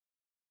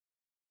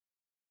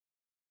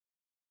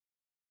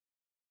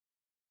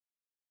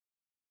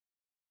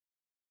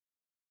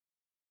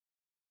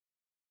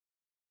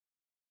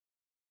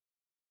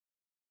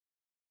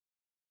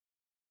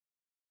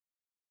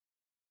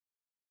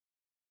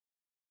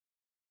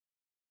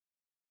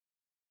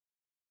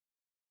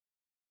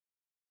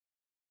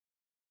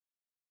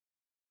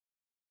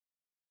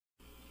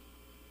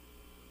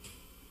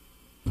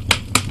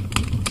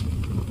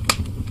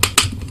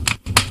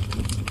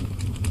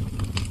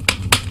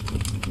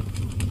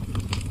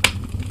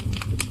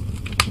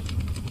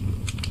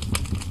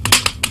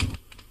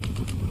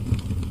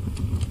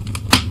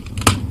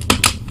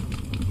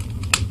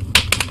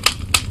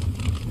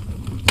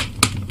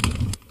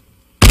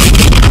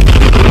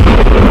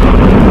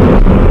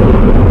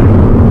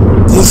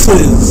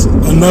is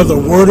another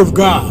Word of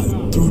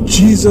God through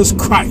Jesus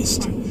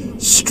Christ,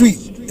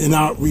 Street and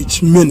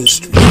Outreach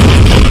Ministry.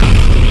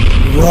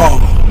 Raw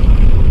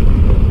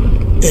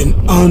and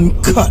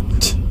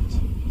uncut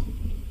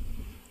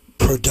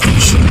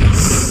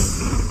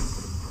productions.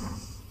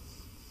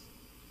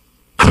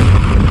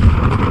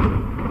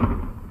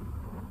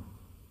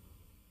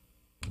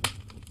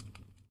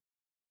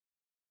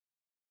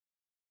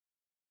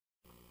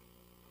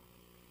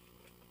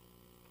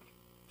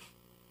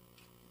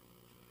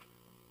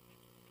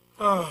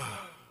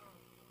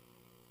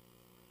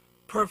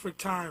 Perfect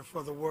time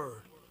for the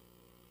word.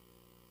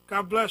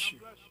 God bless you.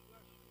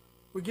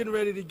 We're getting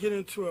ready to get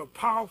into a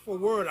powerful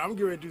word. I'm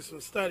getting ready to do some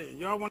studying.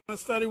 Y'all want to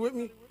study with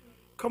me?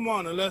 Come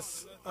on and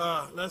let's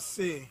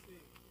see.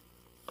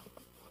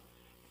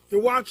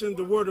 You're watching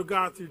the Word of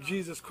God through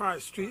Jesus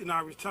Christ, Street and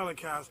Outreach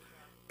Telecast,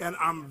 and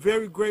I'm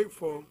very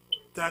grateful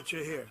that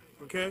you're here,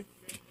 okay?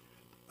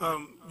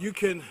 You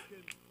can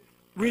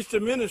reach the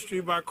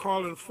ministry by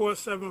calling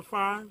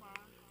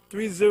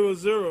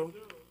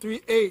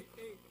 475-300-3850.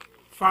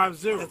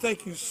 And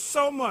thank you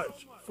so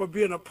much for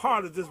being a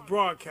part of this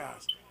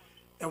broadcast.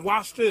 And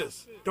watch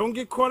this. Don't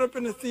get caught up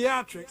in the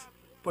theatrics,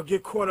 but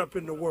get caught up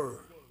in the Word.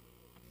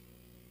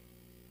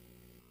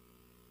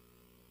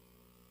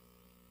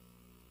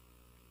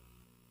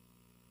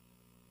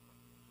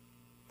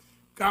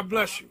 God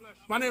bless you.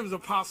 My name is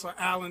Apostle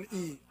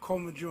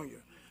A.E.Coleman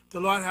Jr. The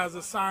Lord has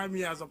assigned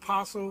me as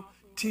apostle,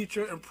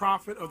 teacher, and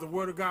prophet of the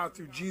Word of God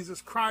through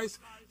Jesus Christ,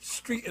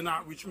 Street and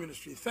Outreach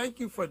Ministry. Thank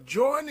you for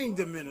joining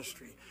the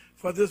ministry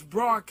for this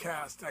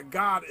broadcast that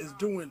God is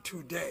doing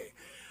today.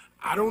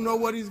 I don't know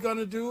what he's going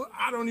to do.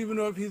 I don't even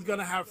know if he's going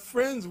to have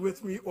friends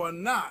with me or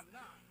not.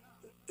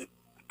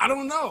 I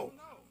don't know,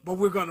 but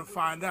we're going to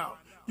find out.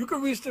 You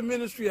can reach the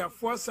ministry at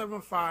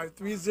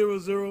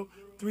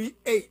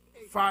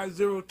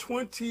 475-300-3850,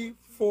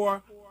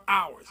 24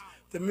 hours.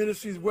 The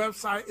ministry's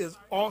website is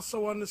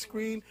also on the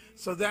screen,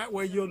 so that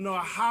way you'll know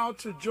how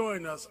to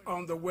join us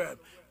on the web.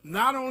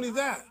 Not only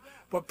that,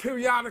 but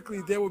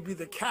periodically there will be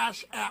the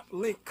Cash App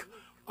link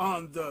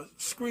on the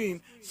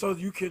screen so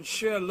you can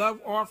share love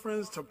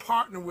offerings to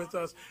partner with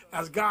us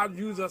as God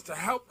uses us to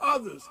help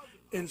others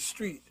in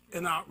street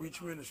and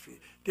outreach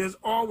ministry. There's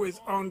always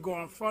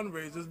ongoing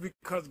fundraisers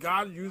because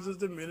God uses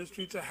the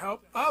ministry to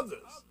help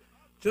others,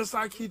 just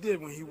like he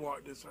did when he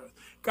walked this earth.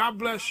 God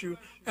bless you.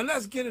 And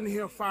let's get in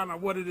here and find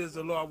out what it is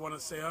the Lord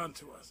wants to say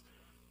unto us.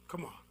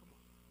 Come on.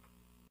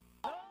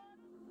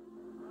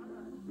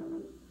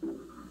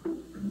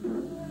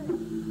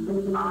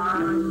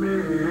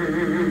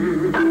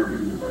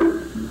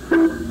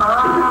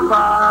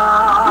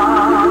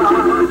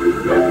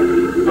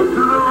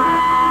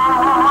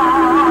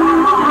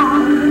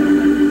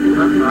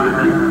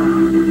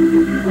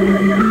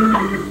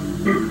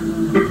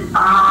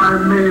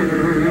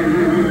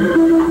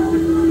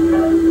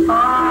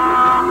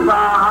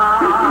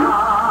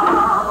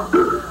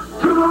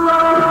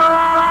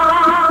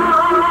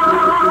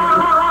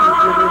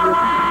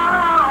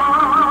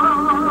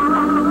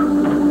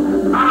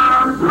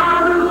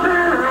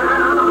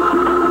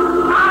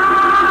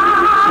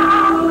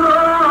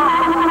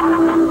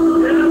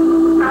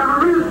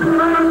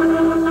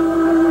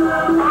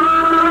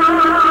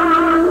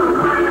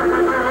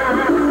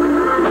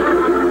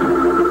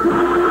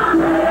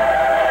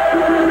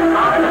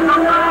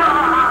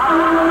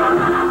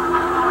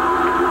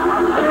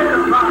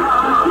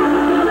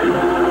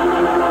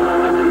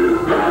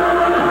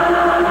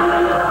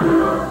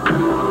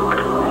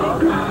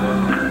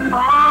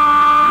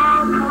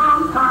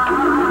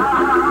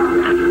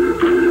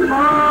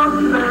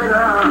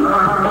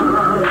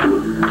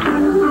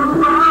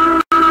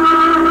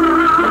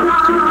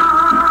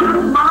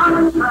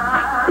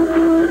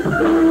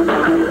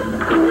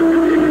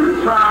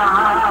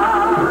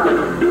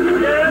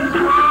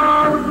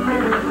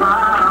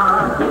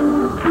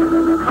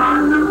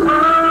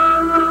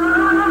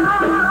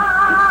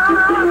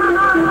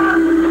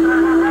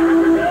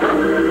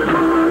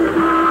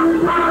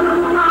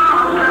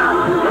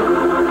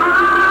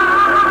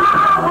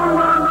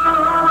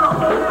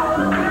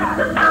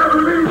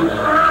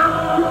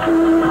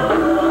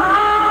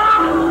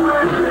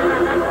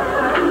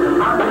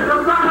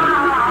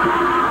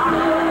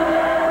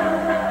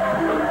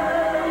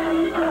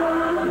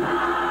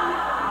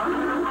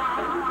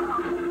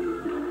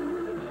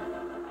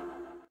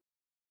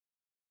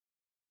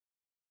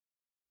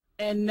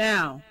 And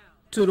now,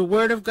 to the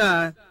Word of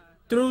God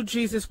through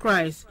Jesus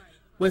Christ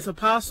with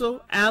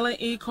Apostle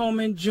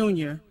A.E.Coleman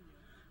Jr.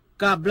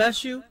 God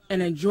bless you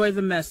and enjoy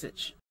the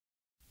message.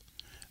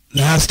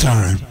 Last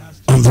time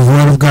on the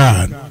Word of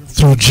God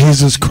through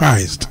Jesus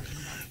Christ,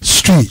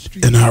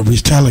 Street and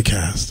Outreach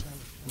Telecast.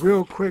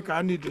 Real quick,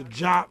 I need to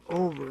jog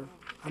over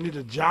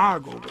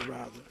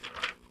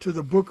to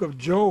the book of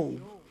Job,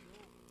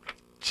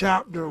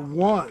 chapter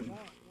 1,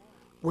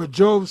 where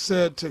Job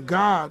said to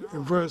God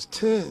in verse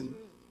 10,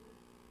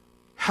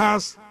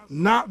 "Hast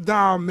not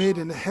thou made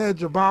an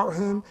hedge about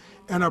him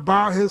and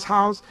about his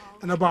house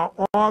and about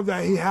all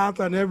that he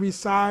hath on every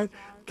side?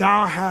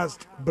 thou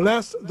hast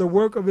blessed the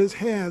work of his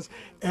hands,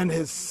 and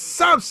his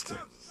substance,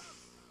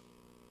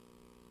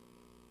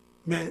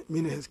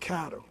 meaning his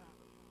cattle,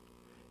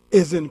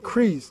 is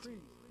increased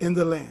in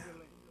the land.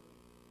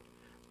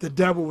 The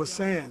devil was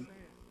saying,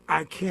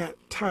 I can't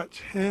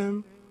touch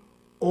him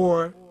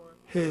or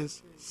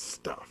his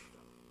stuff.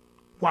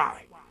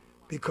 Why?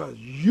 Because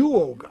you,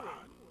 O God,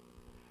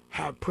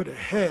 have put a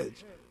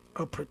hedge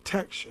of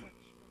protection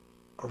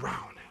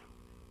around him.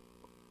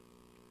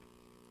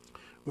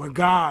 When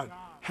God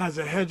has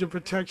a hedge of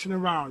protection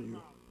around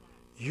you,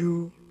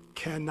 you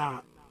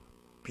cannot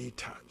be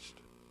touched.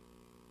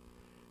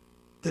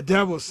 The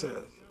devil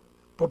says,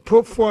 but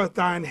put forth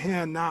thine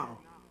hand now,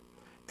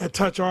 and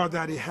touch all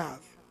that he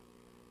hath,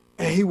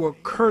 and he will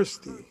curse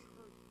thee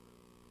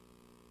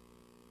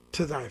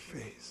to thy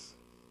face.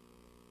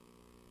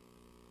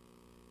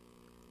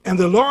 And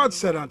the Lord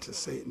said unto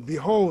Satan,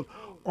 behold,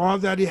 all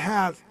that he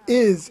hath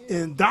is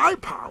in thy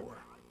power,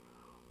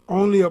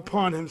 only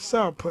upon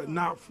himself put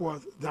not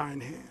forth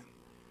thine hand.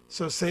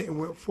 So Satan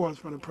went forth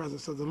from the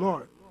presence of the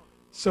Lord.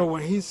 So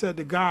when he said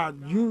to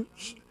God, you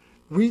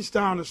reach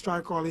down and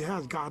strike all he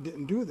has, God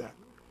didn't do that.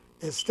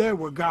 Instead,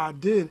 what God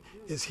did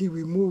is he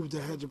removed the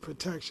hedge of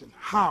protection.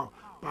 How?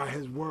 By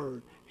his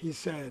word. He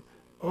said,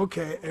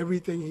 okay,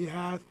 everything he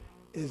hath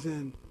is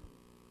in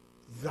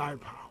thy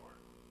power.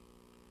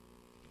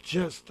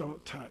 Just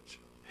don't touch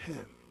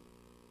him.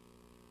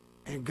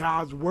 And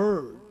God's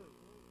word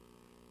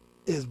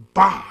is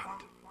bond.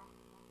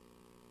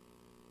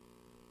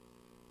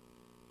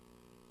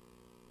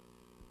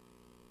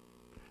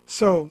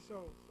 So,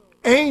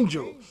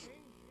 angels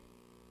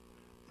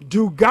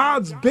do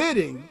God's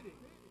bidding,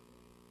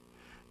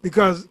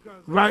 because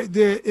right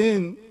there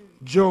in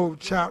Job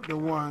chapter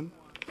 1,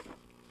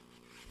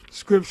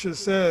 scripture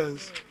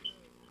says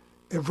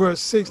in verse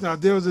 6, now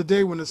there was a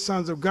day when the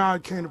sons of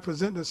God came to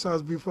present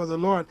themselves before the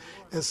Lord,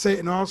 and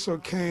Satan also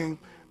came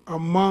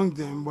among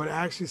them, what it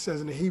actually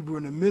says in the Hebrew,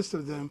 in the midst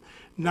of them.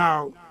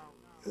 Now,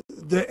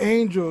 the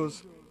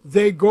angels,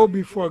 they go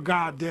before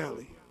God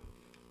daily.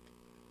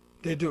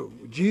 They do.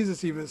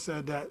 Jesus even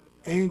said that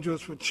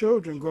angels for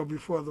children go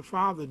before the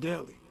Father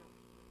daily.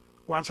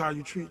 Watch how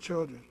you treat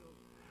children.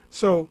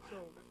 So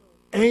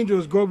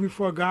angels go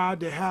before God,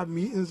 they have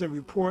meetings and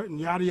report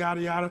and yada,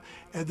 yada, yada.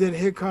 And then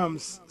here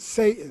comes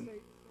Satan,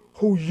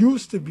 who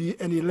used to be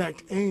an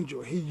elect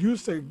angel. He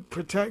used to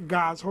protect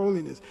God's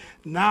holiness.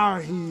 Now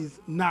he's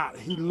not.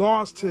 He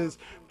lost his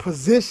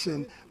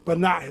position, but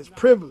not his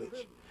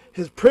privilege.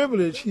 His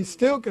privilege, he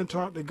still can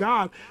talk to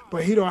God,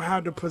 but he don't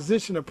have the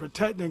position of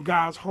protecting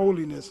God's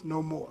holiness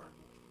no more.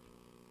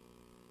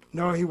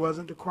 No, he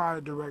wasn't the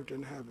choir director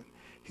in heaven.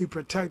 He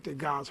protected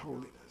God's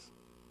holiness.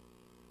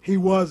 He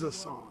was a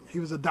song. He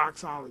was a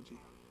doxology.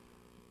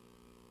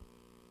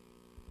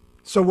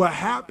 So what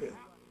happened?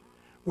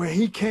 When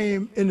he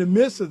came in the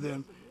midst of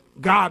them,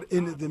 God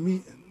ended the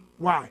meeting.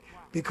 Why?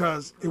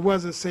 Because it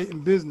wasn't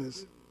Satan's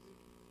business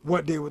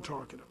what they were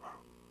talking about.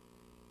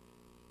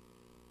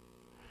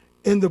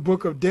 In the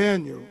book of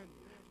Daniel,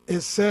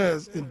 it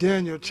says in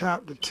Daniel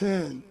chapter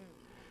 10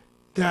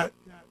 that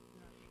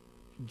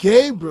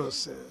Gabriel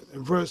said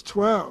in verse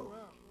 12,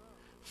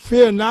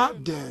 fear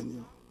not,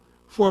 Daniel,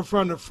 for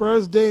from the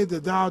first day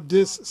that thou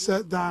didst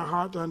set thy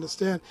heart to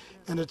understand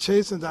and to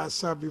chasten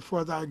thyself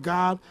before thy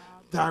God,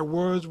 thy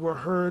words were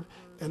heard,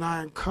 and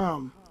I am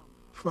come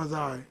for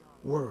thy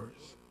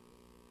words.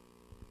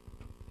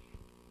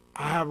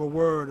 I have a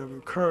word of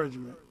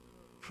encouragement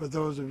for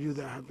those of you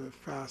that have been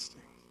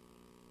fasting.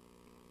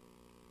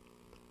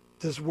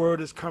 This word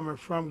is coming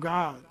from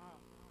God,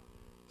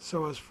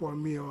 so it's for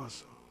me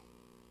also.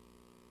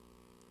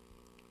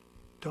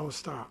 Don't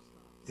stop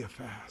your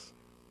fast.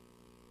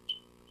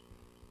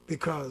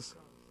 Because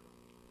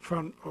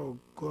from, oh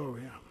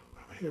glory,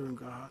 I'm hearing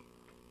God.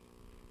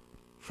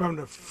 From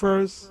the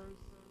first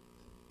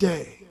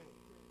day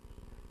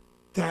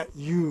that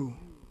you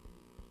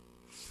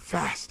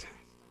fasted,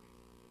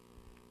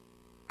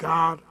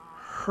 God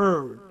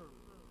heard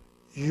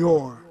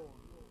your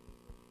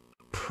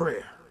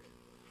prayer.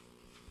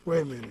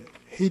 Wait a minute.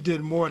 He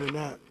did more than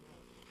that.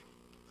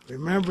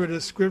 Remember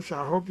this scripture.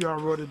 I hope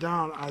y'all wrote it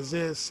down.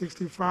 Isaiah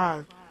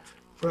 65,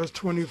 verse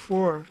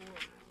 24,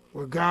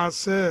 where God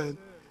said,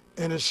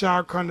 and it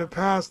shall come to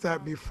pass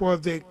that before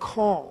they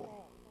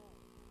call,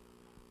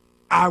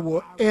 I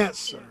will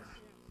answer.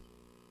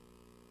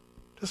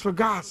 That's what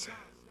God said.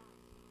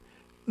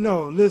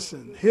 No,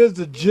 listen. Here's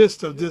the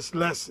gist of this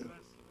lesson.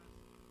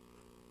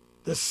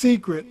 The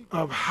secret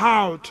of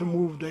how to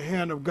move the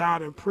hand of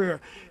God in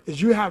prayer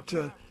is you have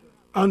to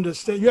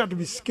understand, you have to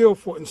be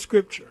skillful in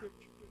scripture.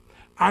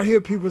 I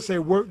hear people say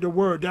work the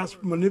word. That's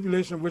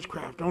manipulation of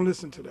witchcraft. Don't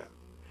listen to that.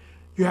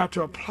 You have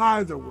to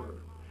apply the word.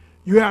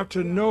 You have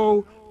to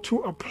know to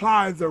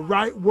apply the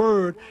right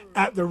word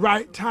at the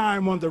right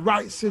time on the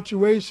right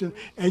situation,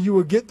 and you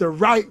will get the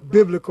right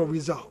biblical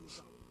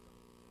results.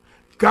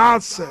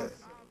 God said,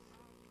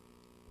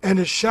 and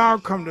it shall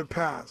come to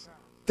pass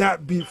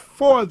that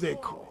before they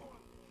call,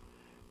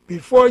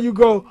 before you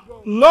go,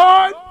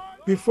 Lord,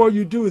 before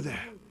you do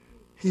that,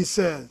 he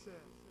said,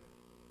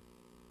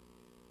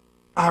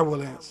 I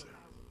will answer.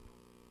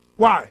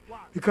 Why?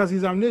 Because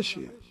he's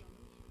omniscient.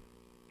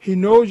 He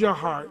knows your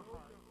heart,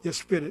 your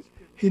spirit.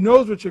 He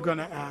knows what you're going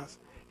to ask.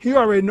 He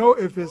already knows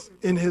if it's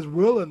in his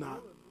will or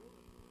not,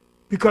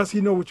 because he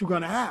knows what you're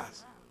going to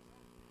ask.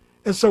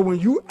 And so when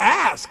you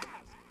ask,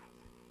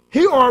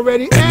 he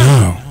already answered. And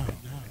now,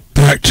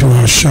 back to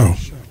our show.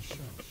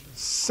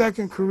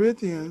 2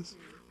 Corinthians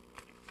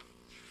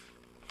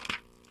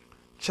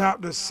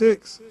chapter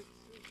 6,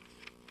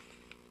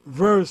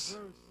 verse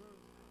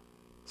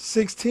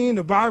 16,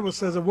 the Bible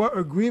says, "Of what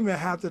agreement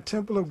hath the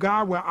temple of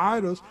God with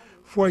idols?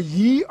 For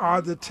ye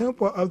are the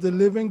temple of the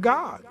living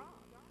God.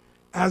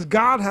 As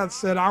God hath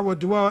said, I will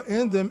dwell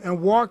in them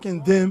and walk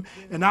in them,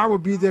 and I will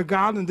be their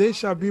God, and they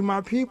shall be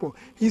my people.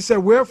 He said,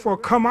 wherefore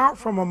come out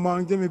from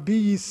among them, and be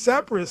ye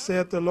separate,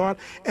 saith the Lord,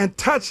 and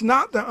touch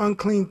not the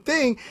unclean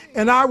thing,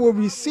 and I will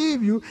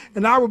receive you,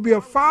 and I will be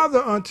a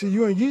father unto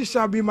you, and ye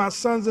shall be my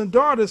sons and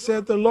daughters,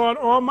 saith the Lord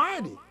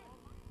Almighty."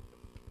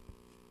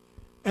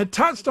 And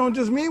touch don't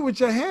just mean with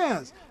your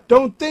hands.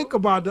 Don't think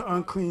about the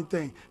unclean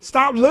thing.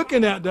 Stop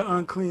looking at the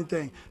unclean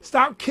thing.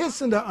 Stop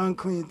kissing the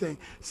unclean thing.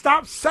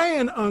 Stop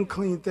saying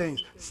unclean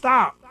things.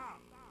 Stop.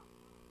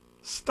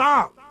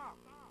 Stop.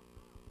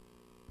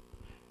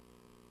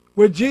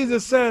 Where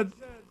Jesus said,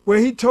 where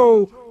he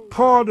told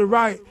Paul to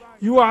write,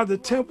 you are the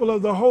temple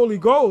of the Holy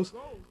Ghost.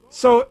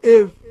 So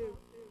if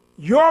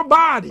your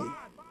body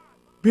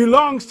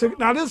belongs to,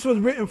 now this was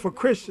written for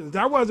Christians.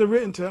 That wasn't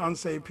written to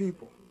unsaved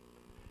people.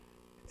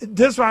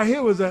 This right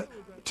here was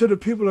to the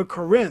people of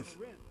Corinth,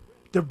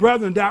 the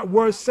brethren that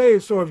were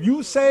saved. So if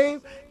you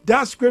saved,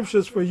 that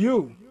scripture's for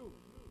you.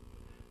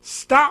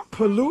 Stop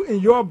polluting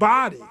your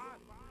body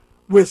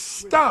with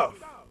stuff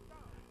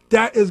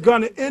that is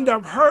going to end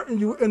up hurting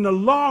you in the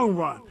long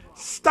run.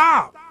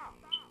 Stop.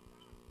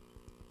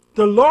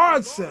 The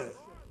Lord said,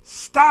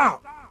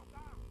 stop.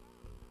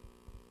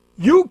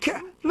 You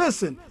can't,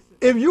 listen,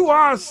 if you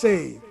are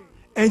saved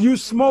and you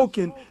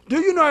smoking, do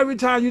you know every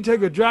time you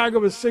take a drag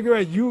of a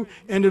cigarette,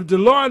 if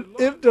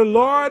the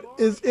Lord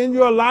is in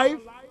your life,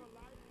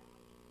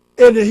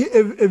 and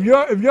if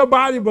your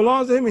body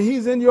belongs to him and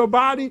he's in your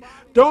body,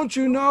 don't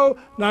you know?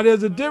 Now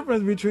there's a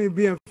difference between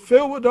being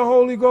filled with the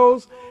Holy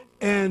Ghost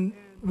and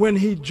when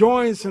he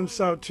joins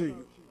himself to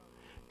you.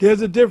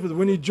 There's a difference.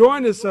 When he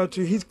joins himself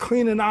to you, he's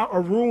cleaning out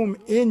a room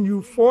in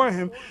you for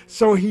him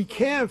so he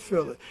can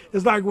fill it.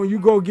 It's like when you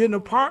go get an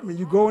apartment.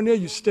 You go in there,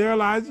 you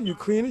sterilize it, you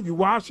clean it, you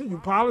wash it, you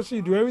polish it,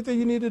 you do everything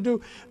you need to do.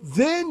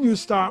 Then you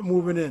start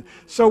moving in.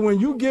 So when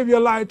you give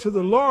your life to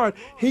the Lord,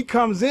 he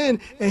comes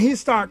in and he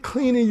starts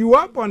cleaning you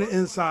up on the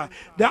inside.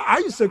 I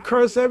used to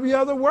curse every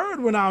other word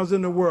when I was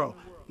in the world.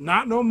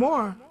 Not no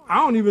more. I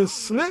don't even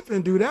slip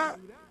and do that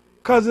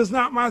because it's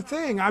not my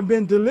thing. I've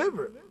been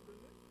delivered.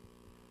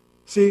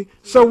 See,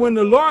 so when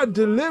the Lord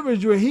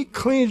delivers you and he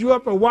cleans you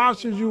up and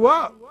washes you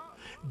up,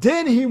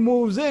 then he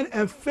moves in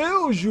and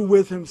fills you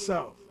with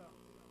himself.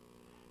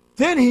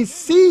 Then he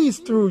sees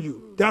through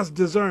you. That's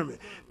discernment.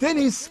 Then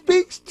he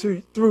speaks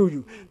through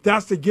you.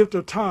 That's the gift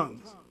of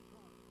tongues.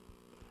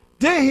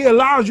 Then he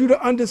allows you to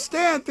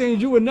understand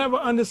things you would never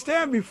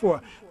understand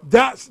before.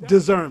 That's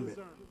discernment.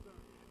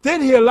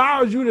 Then he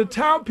allows you to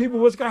tell people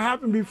what's going to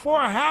happen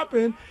before it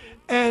happened,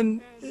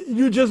 and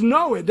you just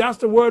know it. That's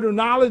the word of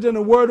knowledge and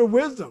the word of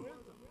wisdom.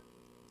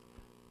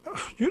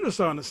 You just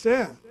don't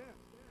understand.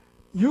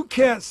 You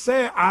can't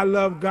say, I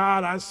love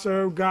God, I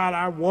serve God,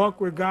 I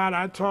walk with God,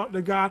 I talk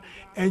to God,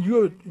 and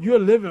you're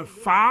living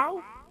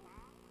foul,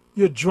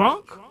 you're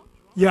drunk,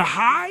 you're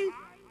high,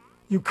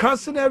 you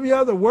cussing every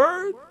other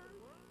word,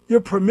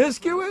 you're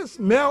promiscuous,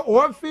 male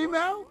or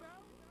female.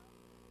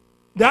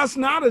 That's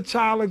not a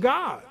child of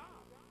God.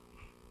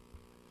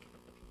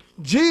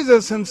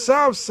 Jesus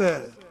himself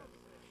said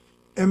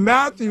in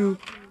Matthew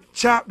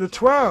chapter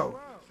 12,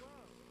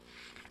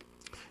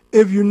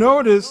 if you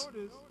notice,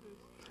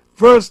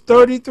 verse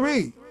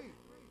 33,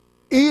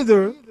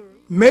 either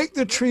make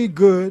the tree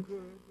good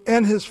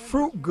and his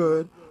fruit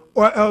good,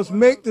 or else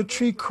make the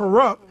tree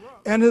corrupt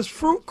and his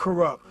fruit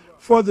corrupt.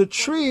 For the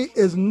tree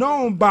is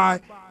known by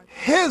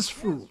his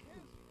fruit.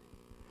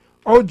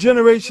 O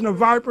generation of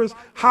vipers,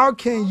 how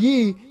can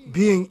ye,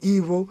 being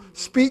evil,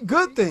 speak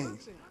good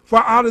things? For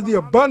out of the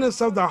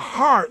abundance of the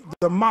heart,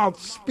 the mouth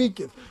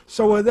speaketh.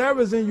 So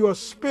whatever's in your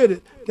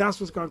spirit, that's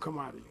what's going to come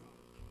out of you.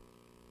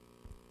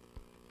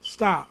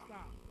 Stop.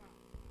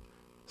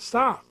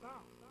 Stop.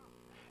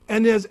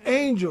 And there's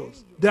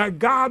angels that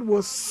God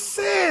will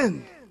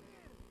send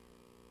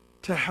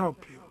to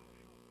help you.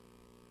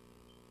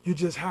 You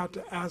just have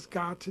to ask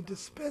God to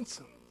dispense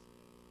them.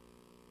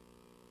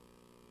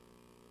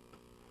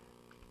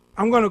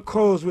 I'm going to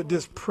close with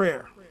this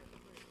prayer.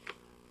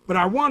 But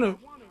I want to,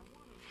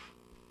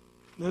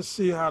 let's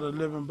see how the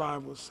Living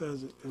Bible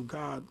says it, if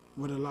God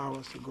would allow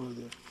us to go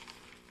there.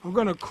 I'm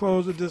going to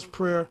close with this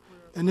prayer.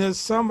 And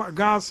there's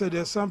God said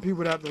there's some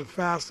people that are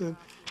fasting,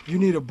 you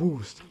need a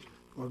boost.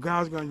 Well,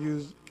 God's going to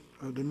use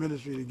the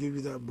ministry to give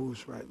you that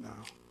boost right now.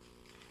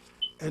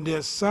 And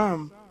there's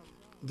some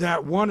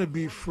that want to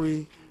be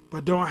free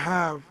but don't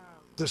have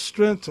the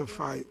strength to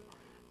fight.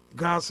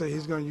 God said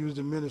he's going to use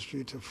the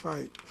ministry to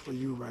fight for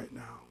you right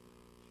now.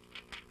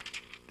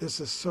 This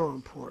is so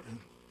important.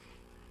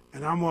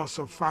 And I'm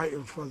also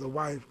fighting for the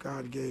wife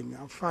God gave me.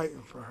 I'm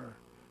fighting for her.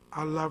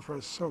 I love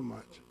her so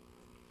much.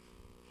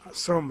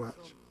 So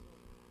much.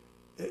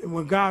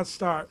 When God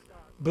starts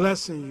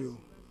blessing you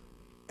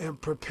and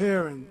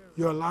preparing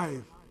your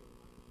life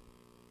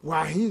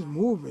while he's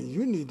moving,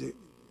 you need to,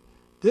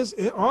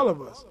 all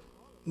of us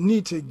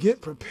need to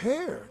get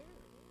prepared.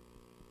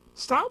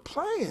 Stop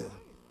playing.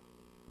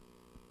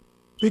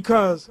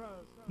 Because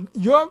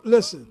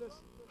listen,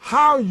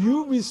 how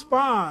you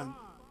respond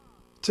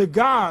to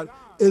God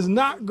is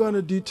not going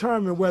to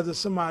determine whether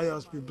somebody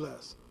else be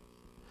blessed.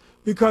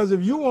 Because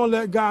if you won't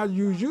let God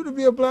use you to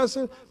be a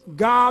blessing,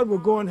 God will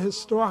go in his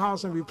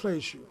storehouse and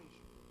replace you.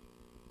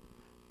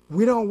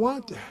 We don't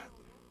want that.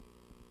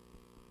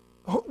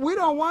 We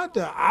don't want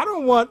that. I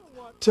don't want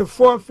to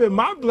forfeit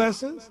my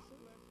blessings.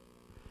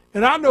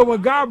 And I know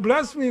when God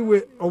blessed me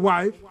with a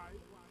wife,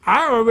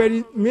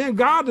 me and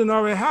God done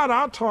already had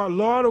our talk.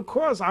 Lord, of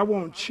course, I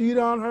won't cheat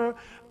on her.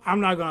 I'm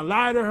not going to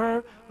lie to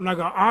her. I'm not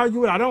going to argue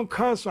with her. I don't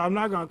cuss, so I'm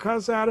not going to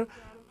cuss at her.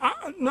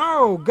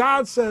 No,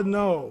 God said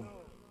no.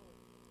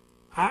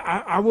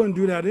 I wouldn't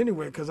do that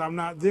anyway because I'm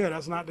not there.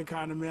 That's not the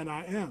kind of man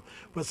I am.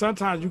 But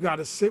sometimes you got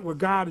to sit with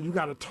God and you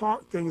got to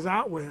talk things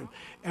out with him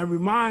and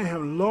remind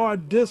him,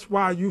 Lord, this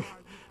why you...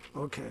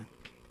 Okay.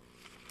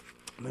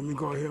 Let me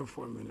go here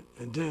for a minute.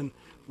 And then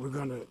we're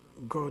going to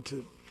go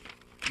to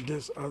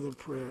this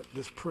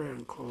prayer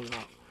and close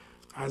out.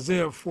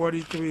 Isaiah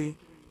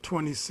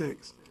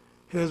 43:26.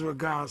 Here's what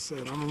God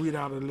said. I'm going to read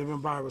out of the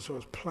Living Bible so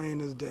it's plain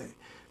as day.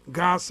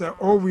 God said,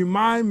 oh,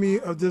 remind me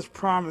of this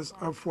promise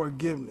of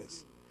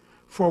forgiveness,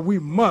 for we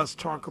must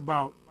talk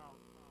about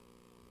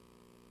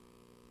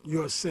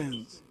your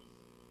sins.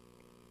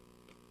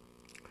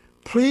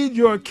 Plead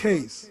your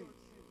case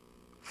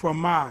for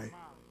my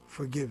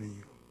forgiving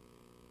you.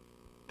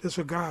 That's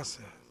what God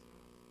said.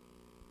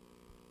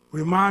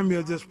 Remind me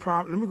of this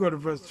promise. Let me go to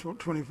verse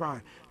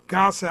 25.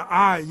 God said,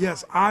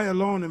 I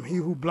alone am he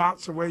who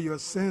blots away your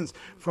sins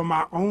for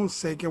my own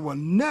sake and will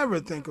never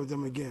think of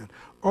them again.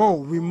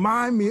 Oh,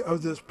 remind me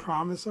of this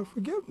promise of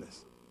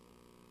forgiveness.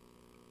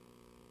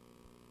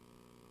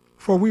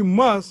 For we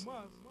must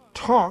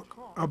talk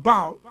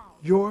about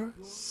your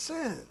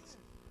sins.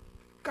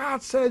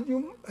 God said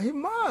he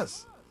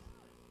must.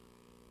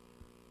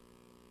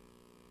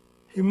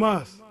 He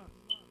must.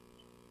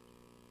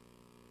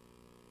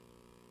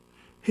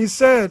 He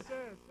said,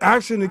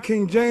 actually in the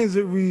King James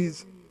it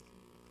reads,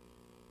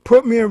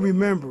 put me in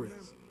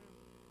remembrance.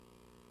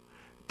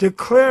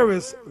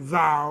 Declarest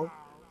thou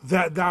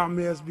that thou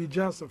mayest be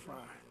justified.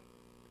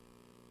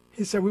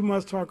 He said, we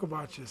must talk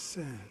about your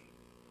sin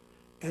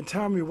and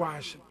tell me why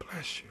I should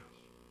bless you.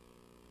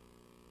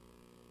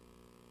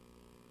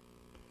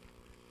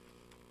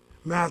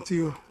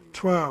 Matthew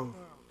 12.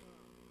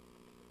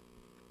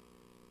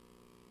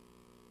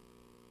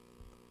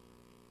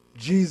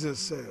 Jesus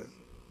said,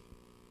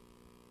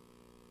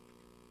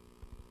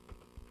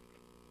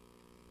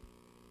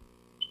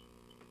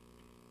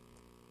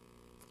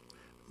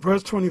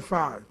 verse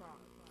 25,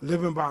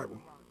 Living Bible.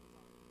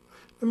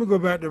 Let me go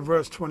back to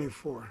verse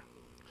 24.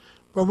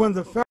 But when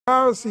the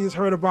Pharisees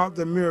heard about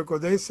the miracle,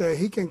 they said,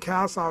 he can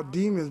cast out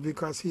demons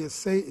because he is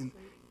Satan,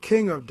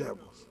 king of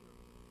devils.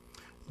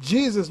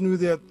 Jesus knew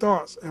their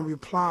thoughts and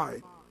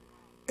replied,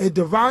 a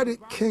divided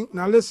king.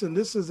 Now listen,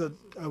 this is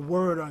a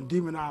word on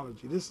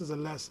demonology. This is a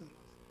lesson.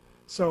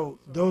 So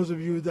those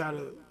of you that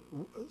are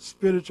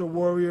spiritual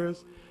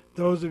warriors,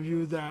 those of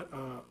you that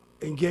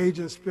engage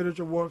in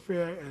spiritual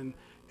warfare and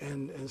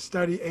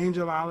study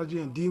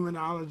angelology and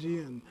demonology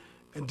and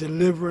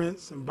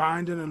deliverance and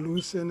binding and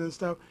loosing and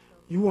stuff,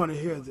 you want to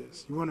hear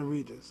this. You want to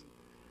read this.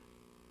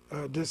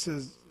 This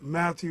is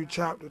Matthew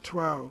chapter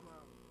 12,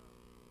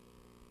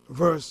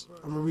 verse,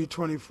 I'm going to read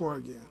 24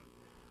 again.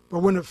 But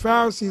when the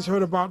Pharisees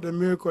heard about the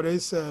miracle, they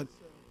said,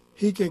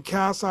 he can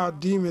cast out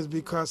demons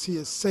because he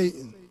is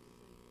Satan,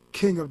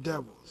 king of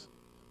devils.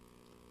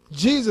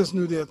 Jesus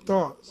knew their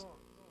thoughts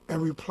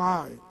and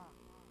replied,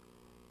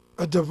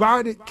 a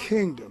divided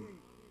kingdom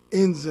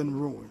ends in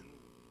ruin.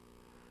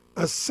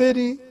 A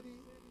city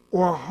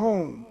or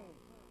home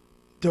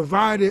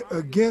divided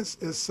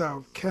against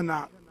itself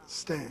cannot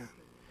stand.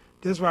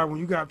 That's why when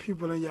you got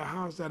people in your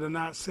house that are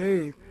not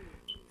saved,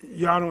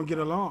 y'all don't get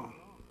along.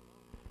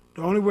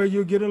 The only way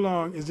you'll get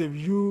along is if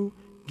you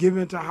give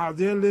into how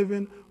they're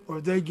living or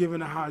if they give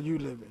into how you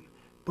living.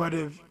 But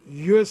if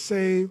you're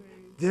saved,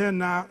 they're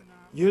not,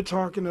 you're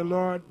talking to the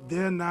Lord,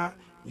 they're not,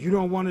 you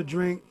don't want to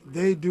drink,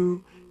 they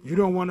do, you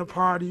don't want to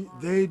party,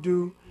 they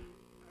do.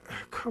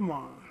 Come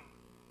on.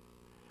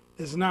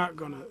 It's not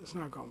gonna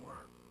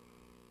work.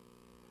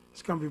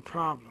 It's gonna be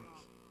problems.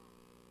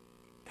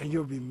 And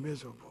you'll be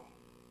miserable.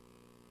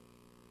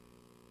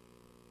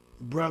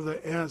 Brother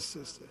and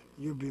sister,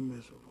 you'll be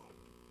miserable.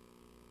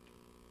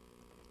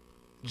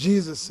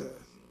 Jesus said,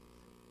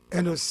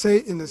 and if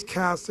Satan is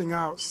casting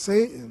out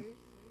Satan,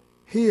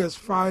 he is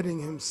fighting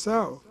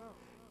himself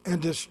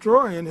and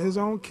destroying his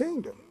own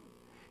kingdom.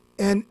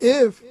 And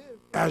if,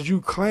 as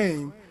you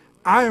claim,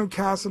 I am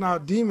casting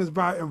out demons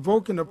by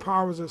invoking the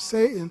powers of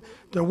Satan,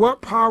 then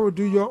what power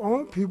do your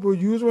own people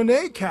use when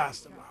they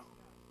cast them out?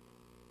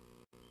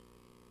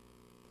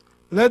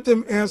 Let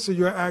them answer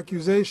your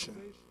accusation.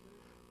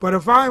 But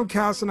if I am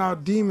casting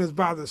out demons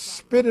by the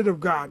Spirit of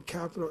God,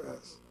 capital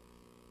S,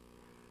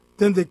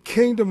 then the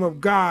kingdom of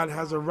God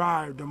has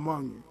arrived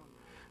among you.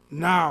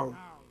 Now,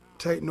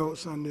 take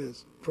notes on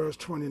this, verse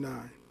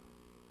 29.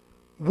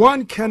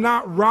 One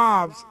cannot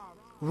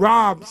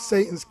rob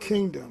Satan's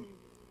kingdom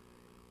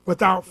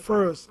without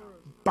first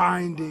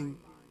binding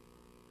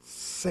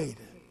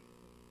Satan.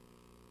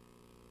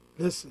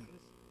 Listen,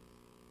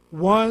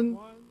 one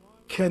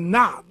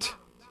cannot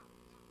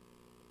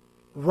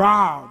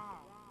rob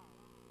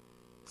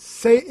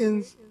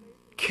Satan's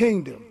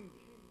kingdom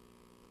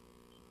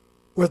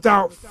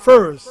without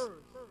first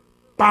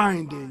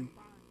binding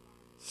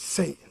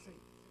Satan.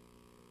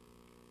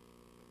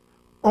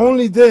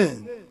 Only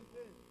then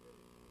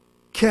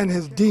can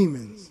his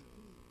demons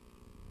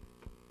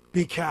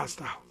be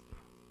cast out.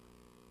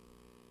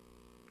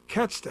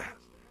 Catch that.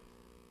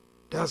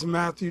 That's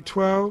Matthew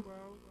 12,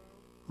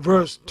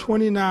 verse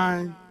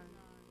 29.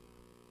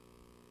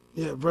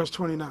 Yeah, verse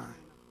 29.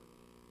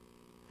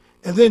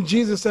 And then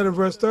Jesus said in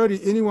verse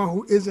 30, anyone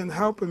who isn't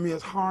helping me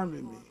is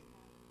harming me.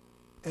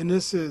 And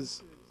this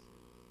is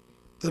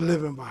the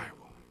Living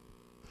Bible.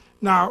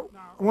 Now,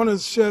 I want to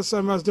share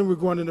something else, then we're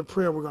going into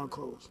prayer, we're going to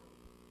close.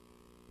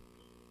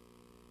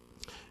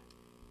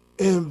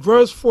 In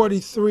verse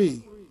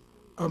 43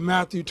 of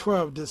Matthew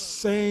 12, the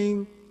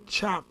same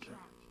chapter,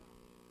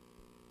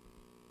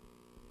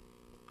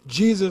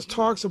 Jesus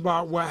talks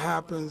about what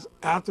happens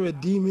after a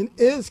demon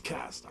is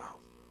cast out.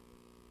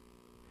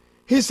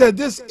 He said,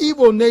 this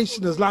evil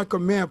nation is like a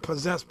man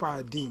possessed by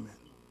a demon.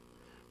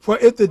 For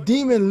if the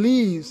demon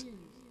leaves,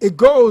 it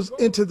goes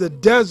into the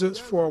deserts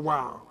for a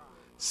while,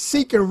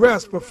 seeking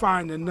rest but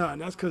finding none.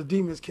 That's because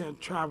demons can't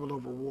travel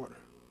over water.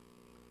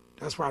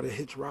 That's why they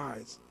hitch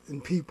rides in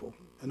people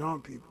and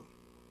on people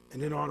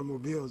and in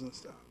automobiles and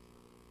stuff.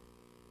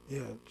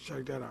 Yeah,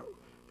 check that out.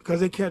 Because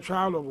they can't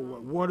travel over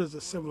water. Water is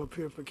a symbol of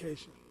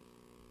purification.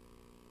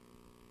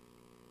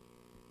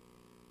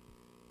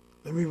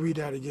 Let me read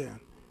that again.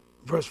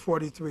 Verse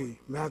 43,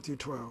 Matthew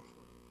 12,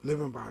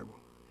 Living Bible.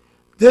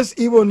 This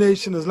evil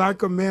nation is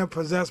like a man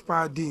possessed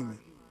by a demon.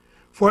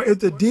 For if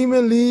the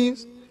demon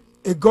leaves,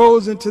 it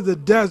goes into the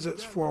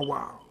deserts for a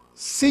while,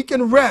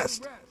 seeking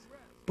rest,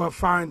 but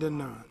finding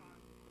none.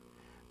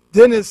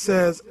 Then it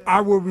says, I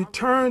will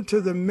return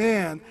to the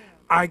man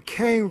I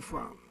came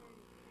from.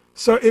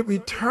 So it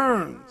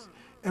returns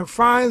and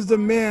finds the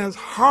man's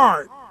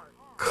heart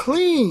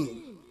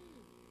clean,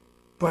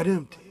 but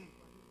empty.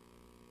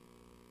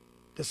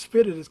 The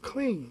Spirit is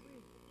clean,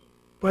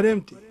 but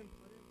empty.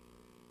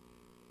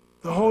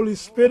 The Holy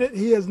Spirit,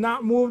 he has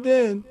not moved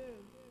in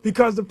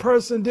because the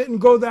person didn't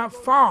go that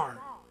far.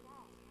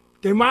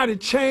 They might have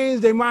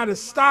changed, they might have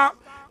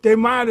stopped, they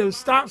might have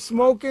stopped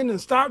smoking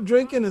and stopped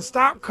drinking and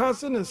stopped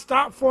cussing and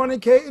stopped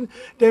fornicating.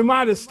 They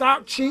might have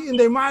stopped cheating,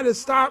 they might have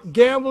stopped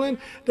gambling,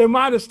 they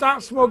might have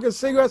stopped smoking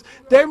cigarettes,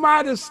 they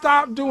might have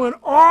stopped doing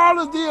all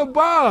of the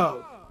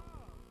above.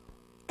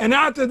 And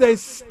after they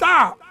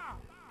stopped,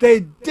 they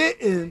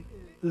didn't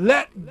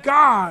let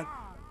God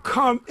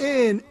come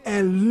in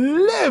and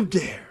live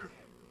there.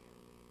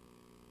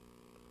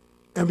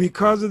 And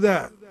because of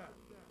that,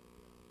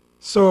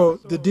 so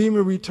the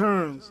demon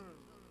returns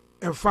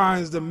and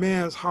finds the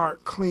man's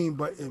heart clean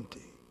but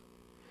empty.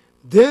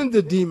 Then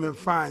the demon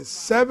finds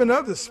 7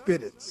 other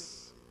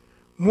spirits,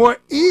 more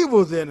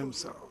evil than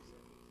himself,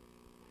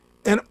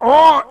 and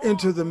all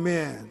enter the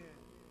man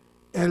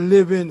and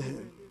live in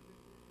him.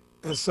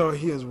 And so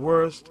he is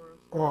worse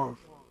off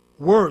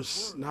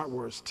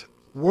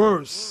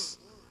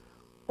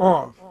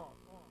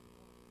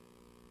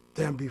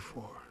than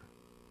before.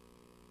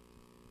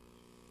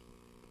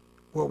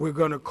 What we're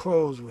going to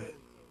close with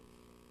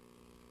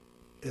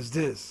is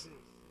this.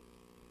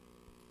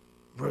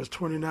 Verse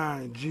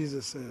 29,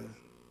 Jesus says,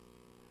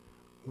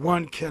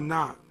 one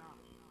cannot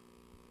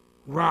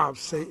rob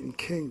Satan's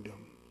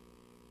kingdom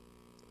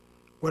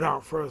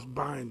without first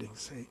binding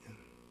Satan.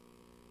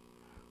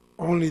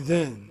 Only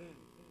then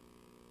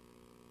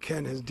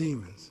can his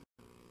demons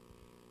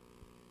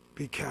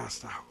be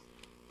cast out.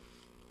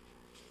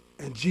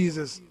 And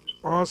Jesus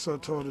also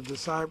told the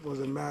disciples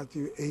in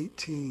Matthew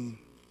 18,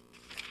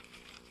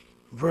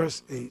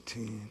 verse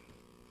 18,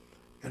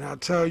 and I'll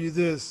tell you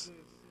this,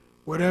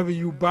 whatever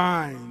you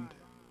bind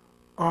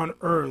on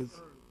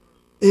earth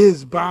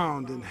is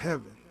bound in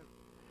heaven,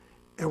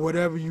 and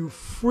whatever you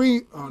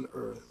free on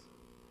earth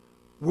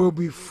will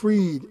be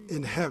freed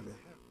in heaven.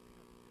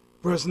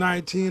 Verse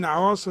 19, I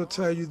also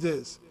tell you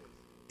this,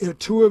 if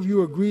 2 of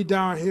you agree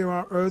down here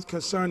on earth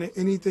concerning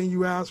anything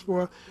you ask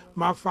for,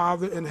 my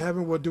Father in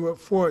heaven will do it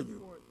for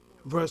you.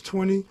 Verse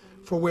 20,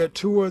 for where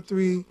 2 or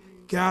 3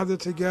 gather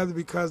together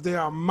because they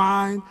are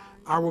mine,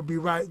 I will be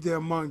right there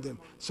among them.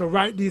 So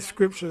write these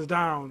scriptures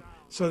down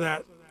so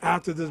that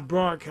after this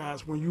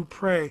broadcast, when you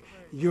pray,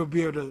 you'll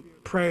be able to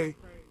pray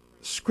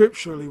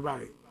scripturally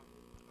right.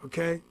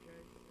 Okay?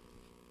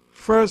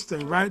 First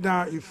thing, write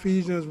down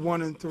Ephesians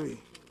 1 and 3.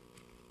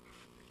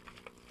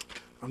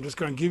 I'm just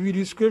going to give you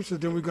these scriptures,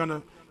 then we're going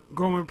to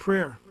go in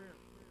prayer.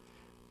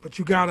 But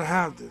you got to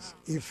have this.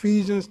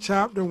 Ephesians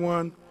chapter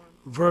 1,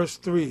 verse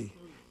 3.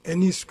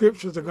 And these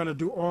scriptures are going to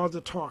do all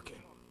the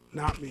talking,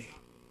 not me.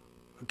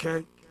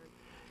 Okay?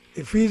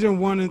 Ephesians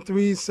 1 and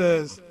 3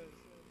 says,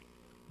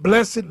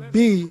 "Blessed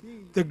be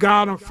the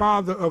God and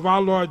Father of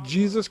our Lord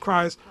Jesus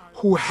Christ,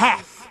 who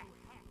hath,"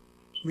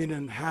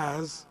 meaning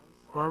has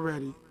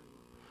already,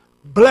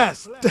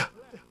 "blessed,"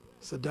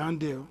 it's a done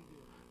deal,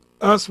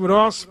 "us with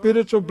all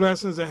spiritual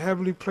blessings in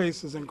heavenly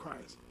places in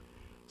Christ."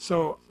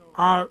 So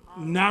our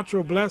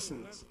natural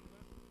blessings,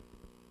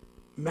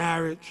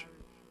 marriage,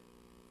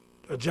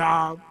 a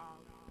job,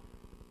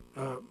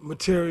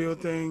 material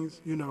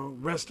things,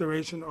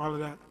 restoration, all of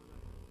that,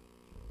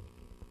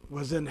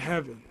 was in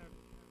heaven,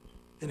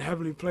 in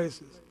heavenly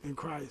places in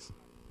Christ.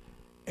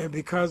 And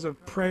because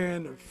of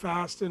praying and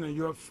fasting and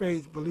your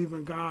faith,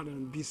 believing God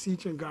and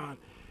beseeching God,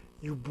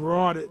 you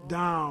brought it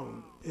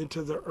down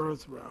into the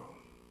earth realm.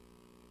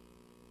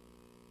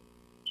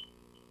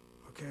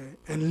 Okay?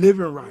 And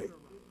living right.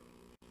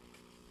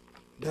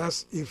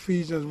 That's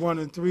Ephesians 1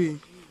 and 3.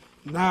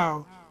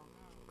 Now,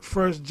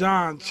 1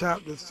 John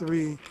chapter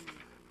 3,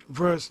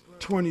 verse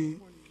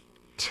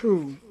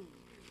 22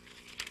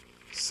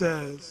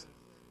 says,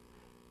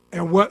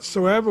 "And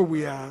whatsoever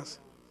we ask,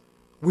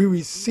 we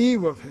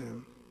receive of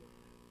him,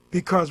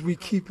 because we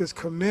keep his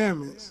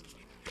commandments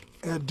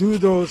and do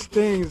those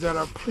things that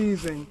are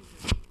pleasing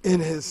in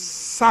his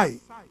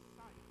sight."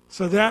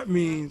 So that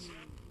means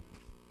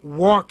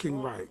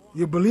walking right.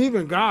 You believe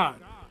in God,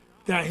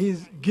 that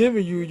he's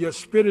giving you your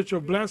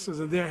spiritual blessings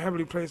and their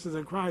heavenly places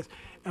in Christ.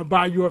 And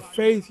by your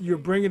faith, you're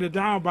bringing it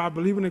down. By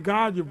believing in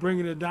God, you're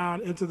bringing it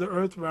down into the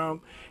earth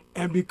realm.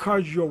 And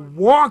because you're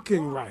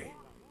walking right,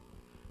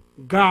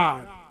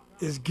 God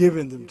is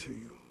giving them to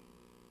you.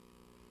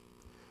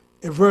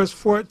 In verse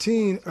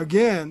 14,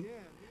 again,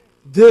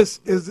 this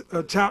is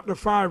chapter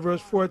 5,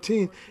 verse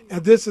 14.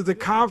 And this is the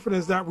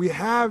confidence that we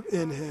have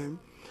in him,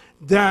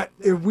 that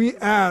if we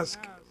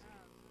ask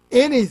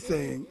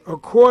anything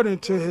according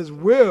to his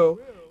will,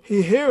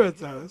 he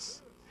heareth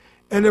us.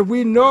 And if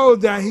we know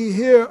that he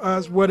hear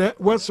us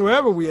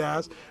whatsoever we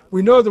ask,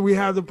 we know that we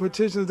have the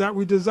petitions that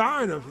we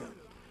desired of him.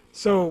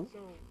 So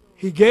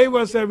he gave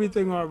us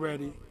everything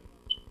already.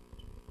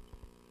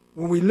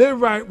 When we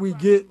live right, we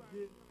get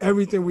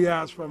everything we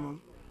ask from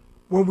him.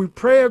 When we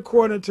pray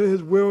according to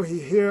his will, he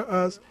hear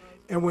us.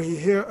 And when he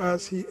hear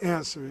us, he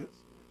answer it.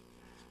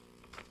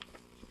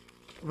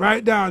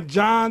 Write down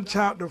John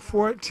chapter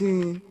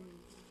 14,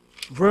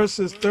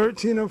 verses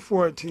 13 and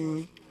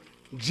 14.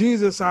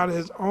 Jesus, out of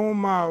his own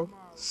mouth,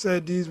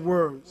 said these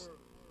words.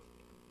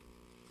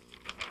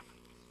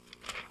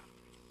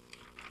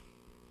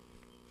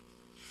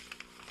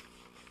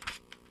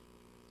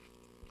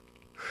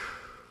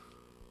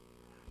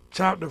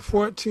 Chapter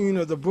 14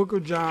 of the book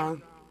of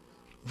John,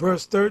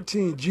 verse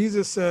 13,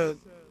 Jesus said,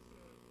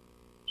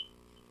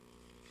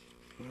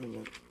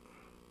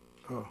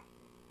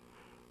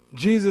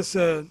 Jesus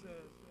said,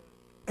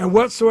 "And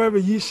whatsoever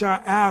ye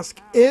shall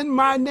ask in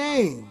my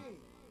name,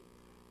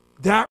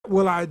 that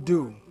will I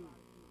do,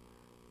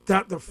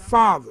 that the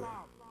Father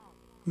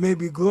may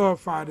be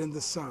glorified in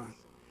the Son.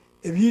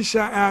 If ye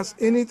shall ask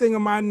anything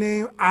in my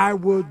name, I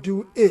will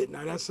do it."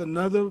 Now that's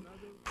another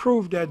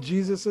proof that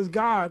Jesus is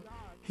God.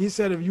 He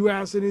said, if you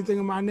ask anything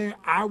in my name,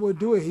 I will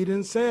do it. He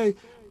didn't say,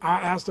 I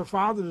asked the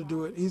Father to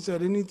do it. He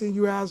said, anything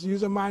you ask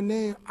using my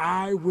name,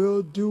 I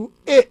will do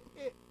it.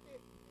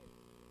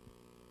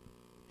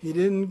 He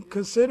didn't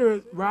consider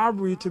it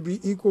robbery to be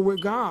equal with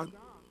God,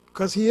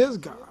 because he is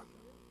God,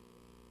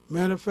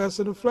 manifest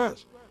in the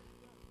flesh.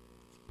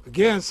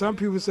 Again, some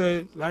people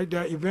say, like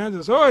that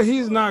evangelist, oh,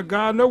 he's not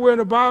God. Nowhere in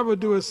the Bible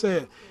do it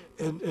say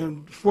it.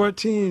 In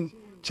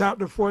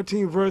chapter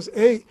 14, verse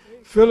 8,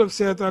 Philip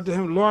saith unto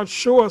him, Lord,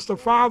 show us the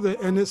Father,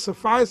 and it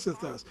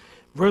sufficeth us.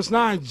 Verse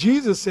 9,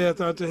 Jesus saith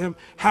unto him,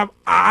 have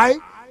I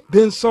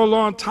been so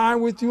long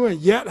time with you, and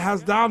yet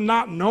hast thou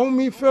not known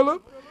me,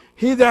 Philip?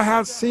 He that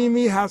hath seen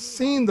me hath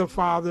seen the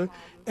Father,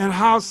 and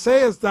how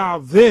sayest thou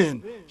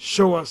then,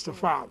 show us the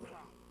Father?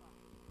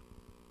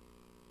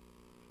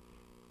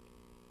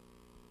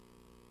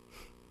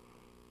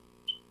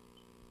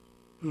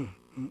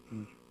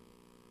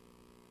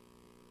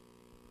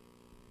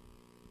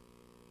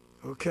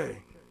 Okay,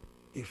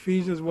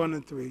 Ephesians 1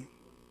 and 3.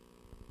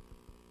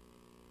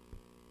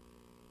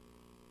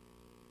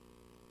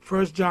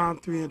 1 John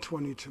 3 and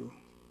 22.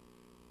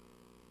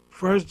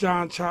 1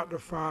 John chapter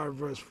 5,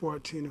 verse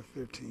 14 and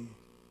 15.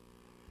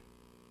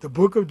 The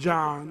book of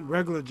John,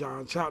 regular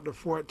John, chapter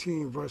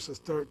 14, verses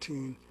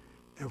 13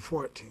 and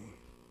 14.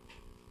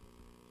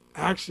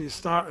 Actually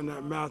starting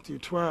at Matthew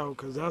 12,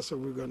 because that's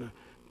what we're going to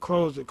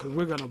close it, because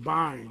we're going to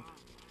bind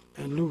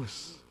and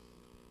loose.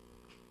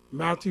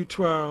 Matthew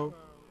 12,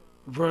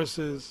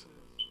 verses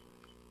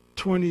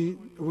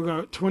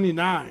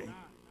 29,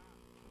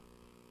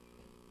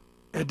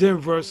 and then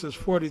verses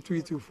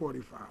 43 through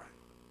 45.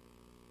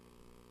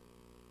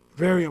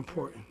 Very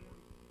important.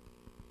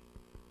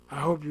 I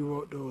hope you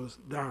wrote those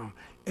down.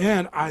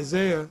 And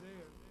Isaiah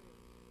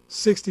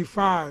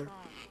 65,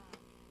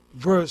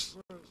 verse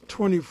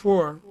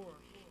 24.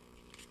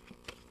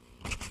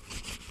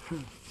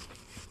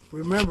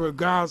 Remember,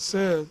 God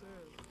said,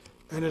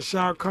 and it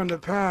shall come to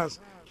pass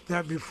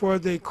that before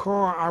they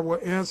call, I will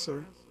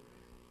answer,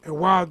 and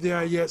while they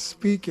are yet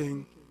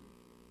speaking,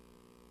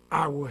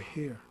 I will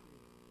hear.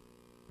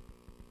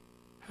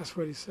 That's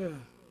what he said.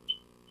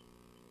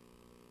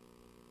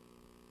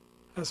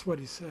 That's what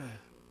he said.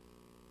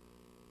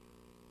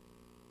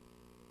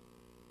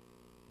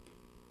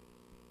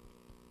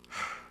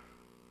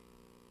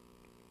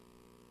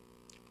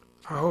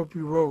 I hope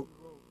you wrote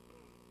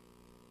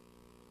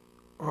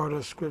all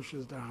the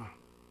scriptures down.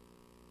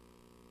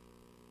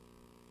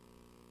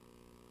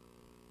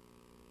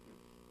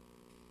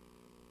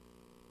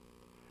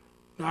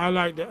 Now, I'd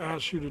like to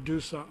ask you to do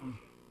something.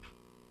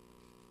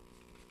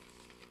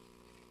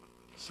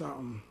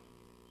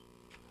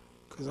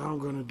 Because I'm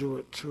going to do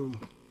it too.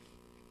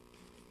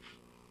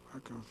 If I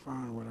can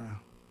find what I'm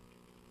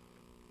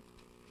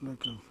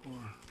looking for.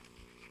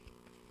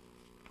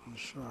 I'm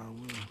sure I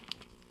will.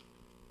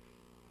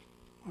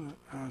 I want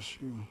to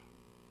ask you.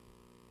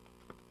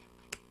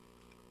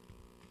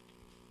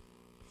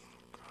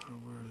 God,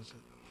 where is it?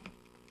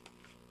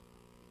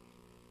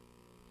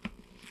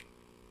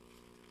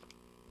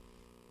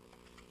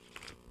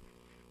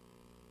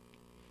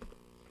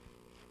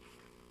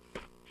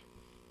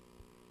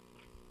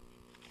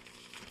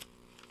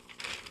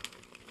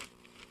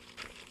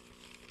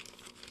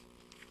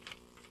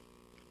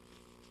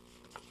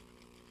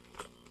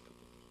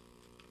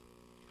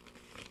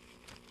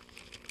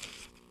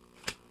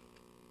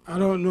 I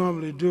don't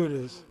normally do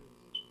this.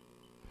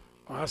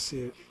 Oh, I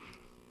see it.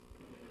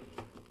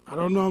 I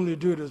don't normally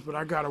do this, but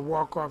I got to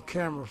walk off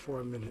camera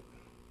for a minute.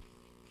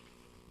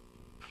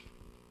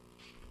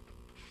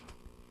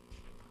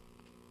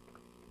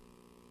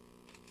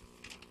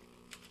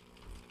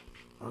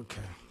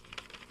 Okay.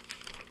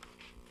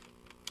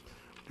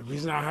 The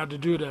reason I had to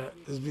do that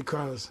is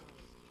because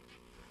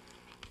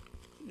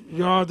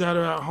y'all that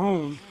are at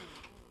home,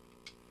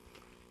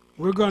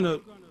 we're going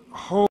to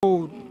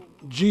hold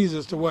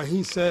Jesus to what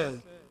he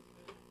said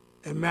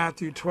in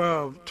Matthew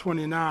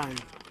 12:29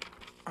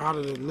 out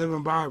of the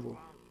Living Bible.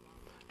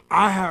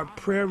 I have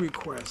prayer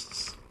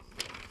requests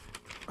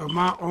of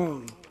my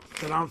own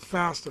that I'm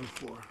fasting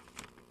for,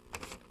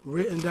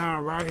 written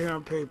down right here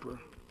on paper.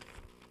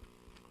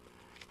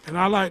 And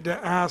I'd like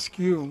to ask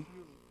you,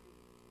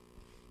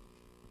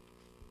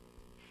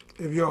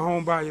 if you're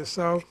home by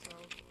yourself,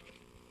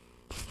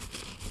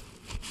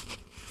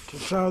 to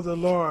tell the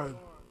Lord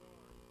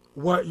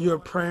what you're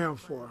praying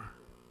for.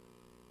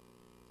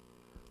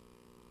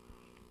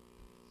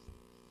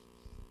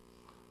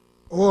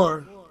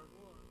 Or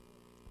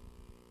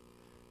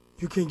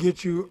you can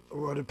get you,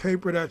 or the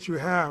paper that you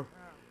have,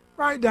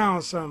 write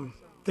down some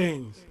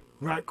things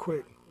right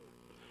quick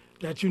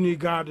that you need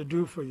God to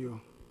do for you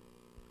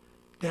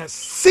that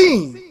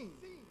seem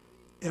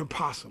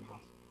impossible.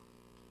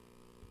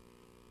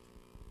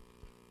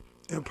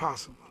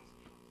 Impossible.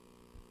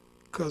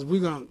 Because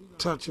we're going to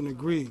touch and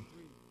agree.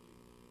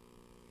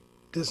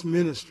 This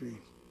ministry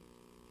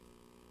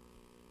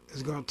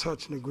is going to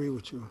touch and agree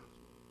with you.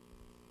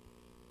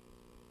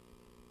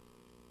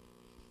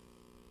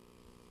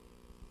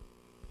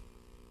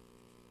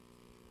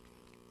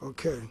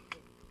 Okay.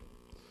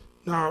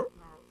 Now,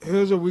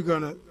 here's what we're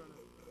going to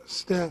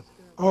stand.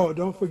 Oh,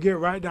 don't forget,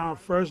 write down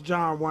 1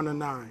 John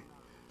 1:9.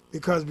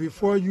 Because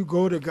before you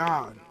go to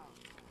God,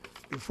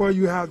 before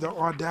you have the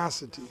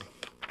audacity,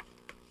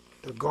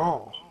 the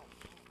gall,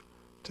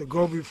 to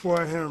go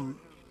before him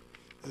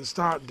and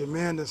start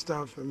demanding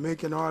stuff and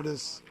making all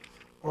these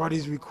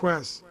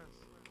requests,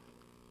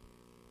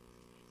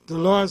 the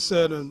Lord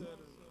said and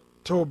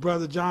told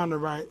Brother John to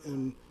write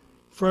in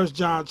 1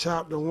 John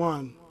chapter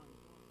 1,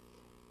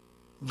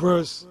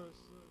 verse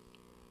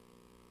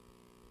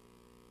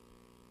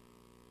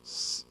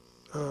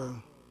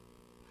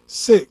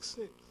 6.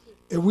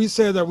 If we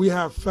say that we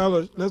have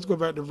fellowship, let's go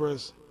back to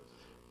verse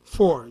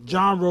 4.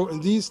 John wrote,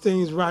 "And these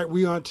things write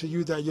we unto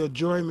you, that your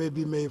joy may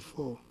be made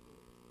full."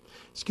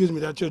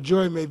 That your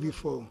joy may be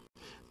full.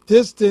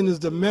 This then is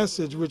the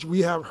message which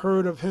we have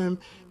heard of him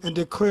and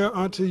declare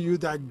unto you,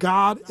 that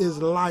God is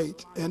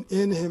light, and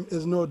in him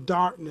is no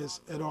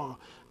darkness at all.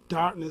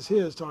 Darkness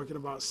here is talking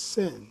about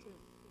sin.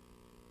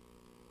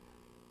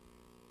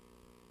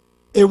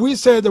 If we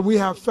say that we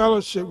have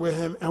fellowship with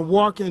him and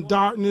walk in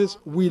darkness,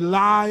 we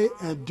lie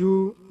and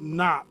do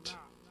not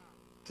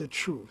the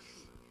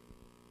truth.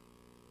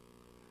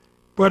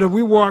 But if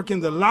we walk in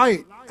the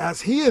light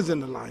as he is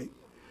in the light,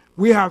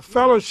 we have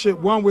fellowship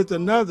one with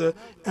another,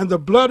 and the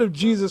blood of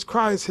Jesus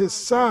Christ, his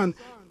Son,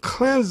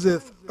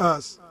 cleanseth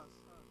us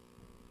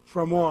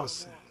from all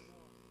sin.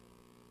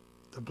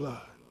 The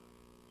blood.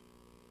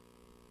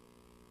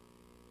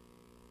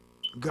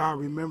 God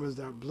remembers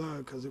that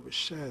blood because it was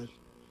shed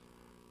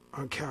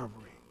on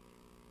Calvary.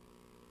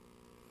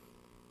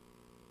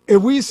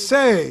 If we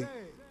say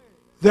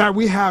that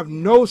we have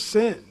no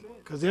sin,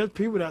 Because there's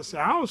people that say,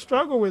 I don't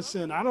struggle with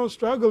sin. I don't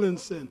struggle in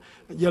sin.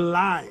 You're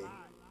lying.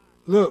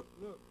 Look,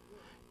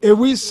 if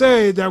we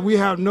say that we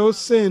have no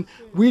sin,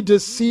 we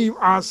deceive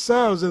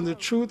ourselves and the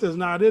truth is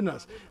not in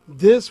us.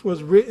 This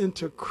was written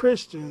to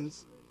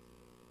Christians.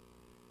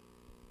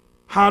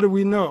 How do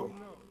we know?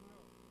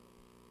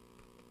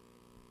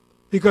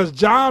 Because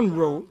John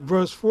wrote,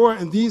 verse 4,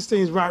 and these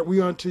things write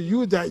we unto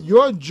you, that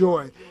your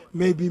joy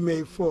may be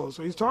made full.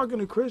 So he's talking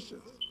to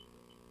Christians.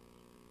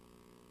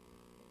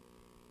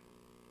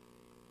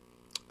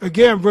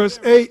 Again, verse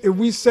 8, if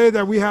we say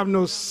that we have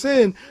no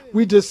sin,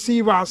 we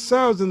deceive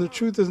ourselves and the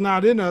truth is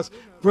not in us.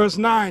 Verse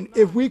 9,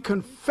 if we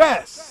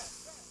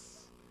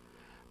confess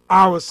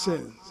our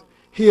sins,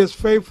 he is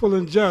faithful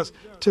and just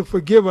to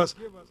forgive us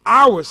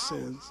our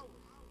sins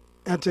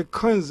and to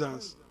cleanse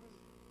us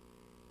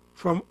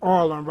from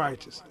all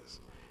unrighteousness.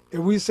 If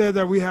we say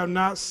that we have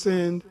not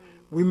sinned,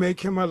 we make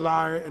him a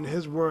liar and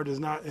his word is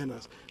not in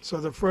us.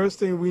 So the first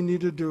thing we need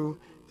to do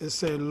is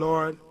say,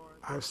 Lord,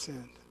 I've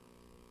sinned.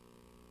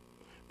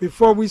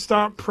 Before we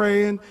start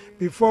praying,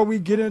 before we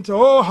get into,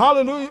 oh,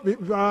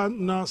 hallelujah,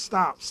 no,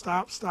 stop.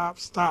 Stop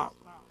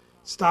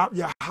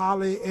your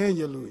holly and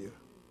your hallelujah.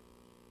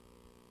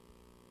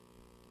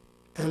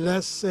 And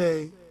let's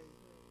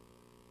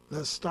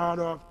start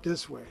off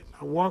this way.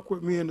 Now walk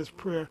with me in this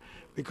prayer,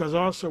 because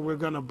also we're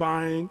going to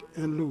bind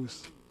and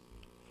loose.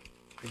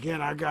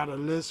 Again, I got a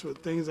list with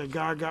things that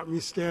God got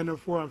me standing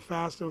for and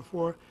fasting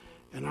for,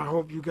 and I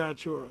hope you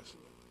got yours.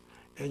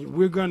 And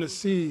we're going to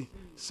see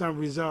some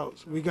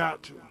results. We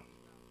got to.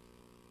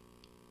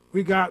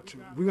 We're going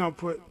to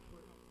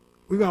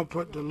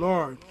put the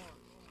Lord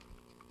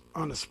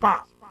on the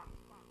spot.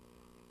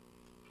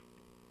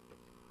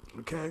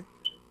 Okay?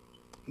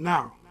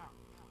 Now,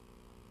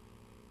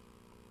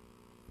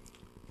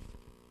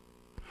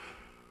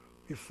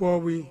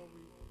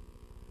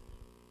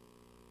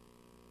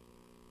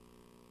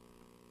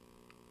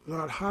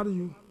 Lord,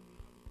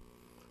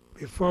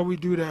 before we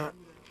do that,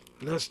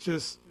 let's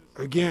just,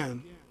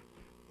 again,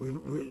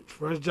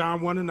 1 John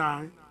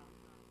 1:9,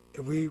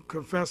 if we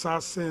confess our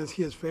sins,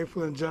 he is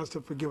faithful and just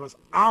to forgive us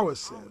our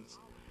sins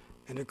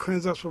and to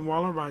cleanse us from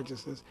all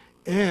unrighteousness.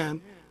 And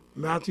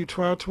Matthew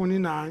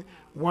 12:29,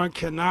 one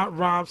cannot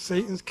rob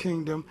Satan's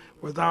kingdom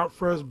without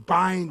first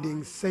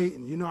binding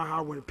Satan. You know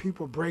how when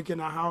people break in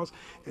a house,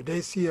 if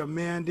they see a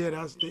man there,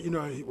 that's,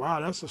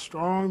 wow, that's a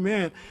strong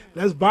man,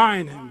 let's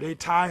bind him. They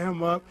tie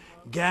him up,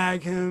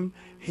 gag him,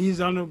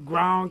 he's on the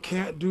ground,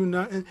 can't do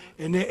nothing,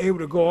 and they're able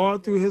to go all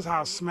through his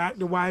house, smack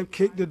the wife,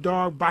 kick the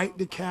dog, bite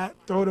the cat,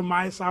 throw the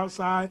mice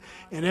outside,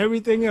 and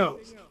everything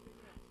else.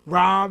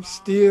 Rob,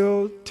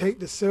 steal, take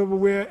the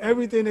silverware,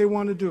 everything they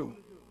want to do.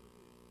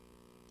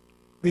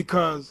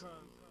 Because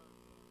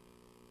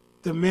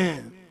the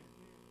man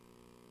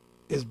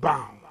is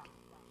bound.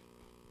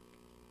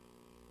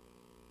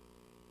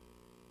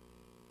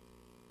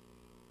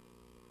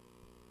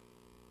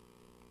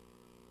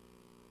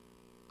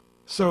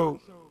 So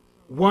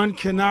one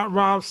cannot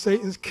rob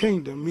Satan's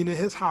kingdom, meaning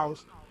his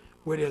house,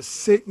 where there's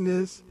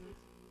sickness,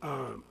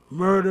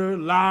 murder,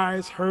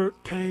 lies,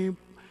 hurt, pain,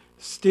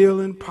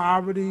 stealing,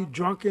 poverty,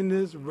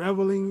 drunkenness,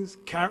 revelings,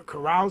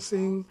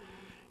 carousing,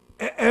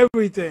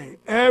 everything,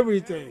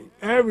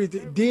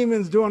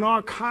 demons doing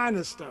all kind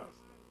of stuff.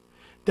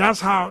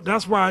 That's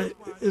why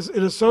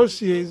it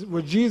associates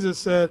what Jesus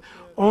said,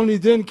 only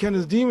then can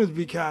his demons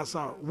be cast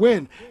out.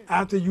 When?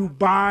 After you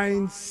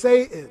bind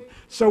Satan.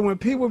 So when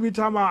people be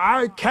talking about,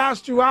 I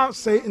cast you out,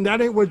 Satan, that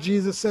ain't what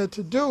Jesus said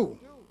to do.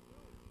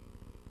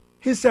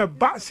 He said,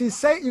 see,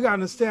 Satan, you got to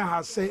understand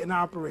how Satan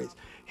operates.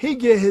 He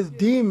get his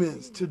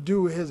demons to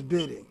do his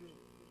bidding.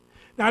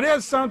 Now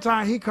there's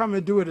sometimes he come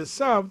and do it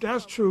himself.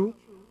 That's true.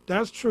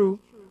 That's true.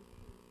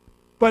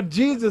 But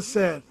Jesus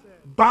said,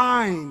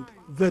 bind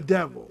the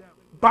devil.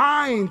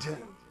 Bind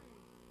him.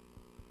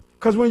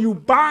 Because when you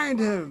bind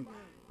him,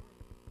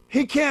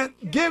 he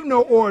can't give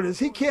no orders.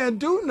 He can't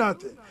do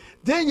nothing.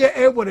 Then you're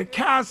able to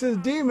cast his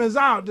demons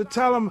out, to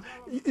tell him,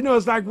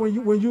 it's like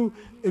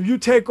if you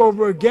take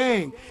over a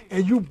gang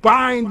and you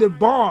bind the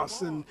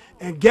boss and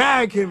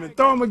gag him and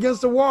throw him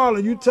against the wall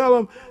and you tell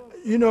him,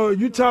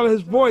 you tell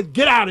his boys,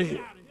 get out of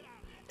here.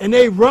 And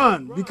they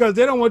run because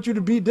they don't want you to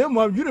beat them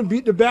up. You done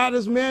beat the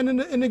baddest man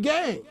in the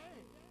gang.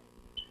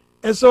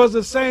 And so it's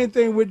the same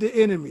thing with the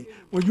enemy.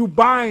 When you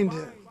bind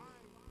him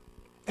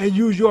and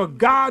use your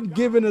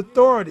God-given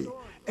authority,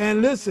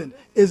 and listen,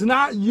 it's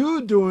not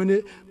you doing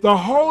it. The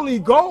Holy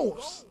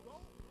Ghost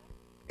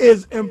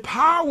is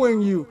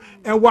empowering you.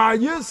 And while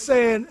you're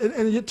saying,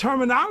 and your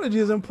terminology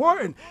is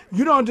important,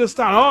 you don't just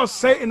start, oh,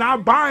 Satan, I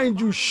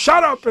bind you,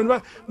 shut up.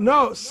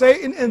 No,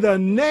 Satan, in the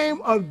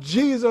name of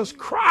Jesus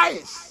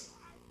Christ.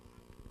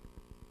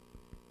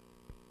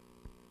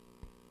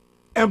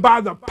 And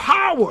by the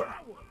power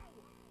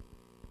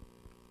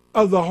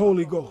of the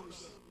Holy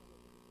Ghost.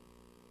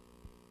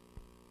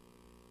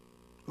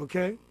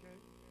 Okay?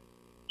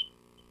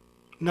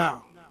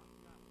 Now,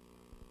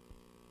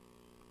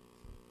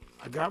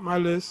 I got my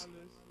list.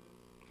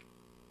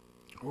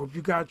 I hope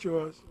you got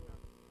yours.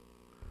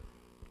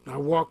 Now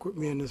walk with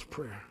me in this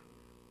prayer.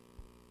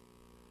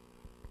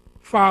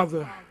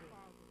 Father,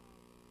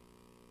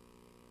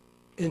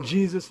 in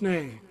Jesus'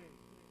 name,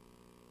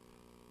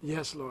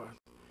 yes, Lord.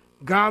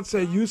 God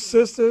said, you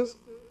sisters,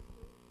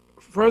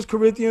 1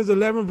 Corinthians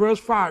 11, verse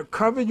 5,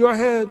 cover your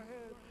head,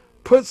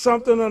 put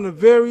something on the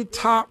very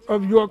top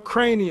of your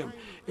cranium.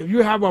 If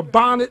you have a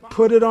bonnet,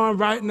 put it on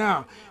right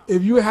now.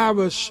 If you have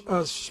a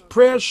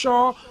prayer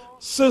shawl,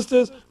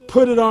 sisters,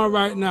 put it on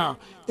right now.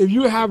 If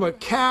you have a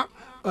cap,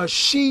 a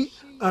sheet,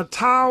 a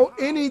towel,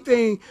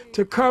 anything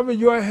to cover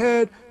your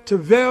head, to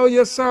veil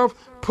yourself,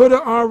 put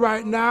it on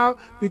right now,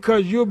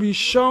 because you'll be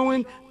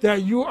showing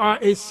that you are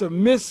a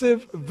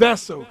submissive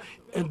vessel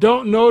and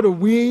don't know the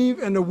weave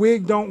and the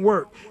wig don't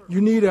work. You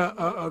need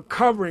a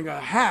covering, a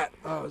hat,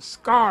 a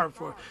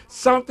scarf, or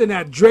something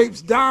that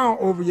drapes down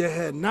over your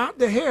head. Not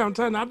the hair, I'm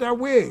telling you, not that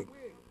wig.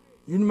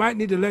 You might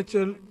need to let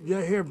your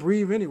hair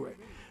breathe anyway.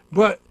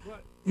 But,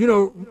 you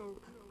know,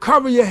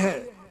 cover your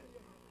head.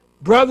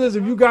 Brothers,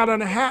 if you got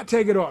on a hat,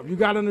 take it off. You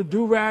got on a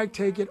do-rag,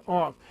 take it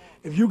off.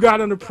 If you got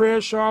on a prayer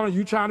shawl and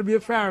you trying to be a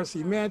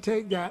Pharisee, man,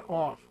 take that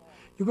off.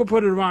 You can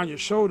put it around your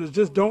shoulders.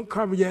 Just don't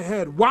cover your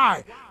head.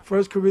 Why?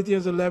 1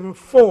 Corinthians 11,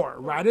 4.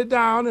 Write it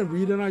down and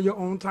read it on your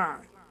own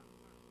time.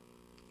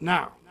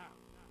 Now,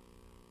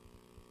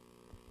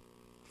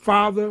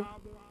 Father,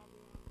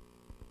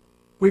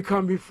 we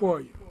come before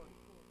you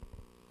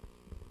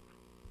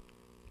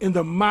in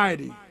the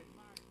mighty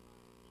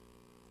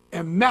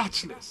and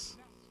matchless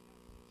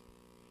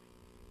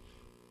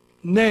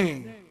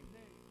name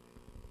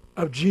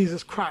of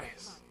Jesus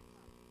Christ.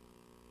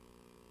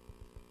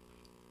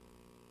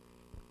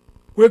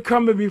 We're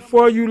coming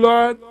before you,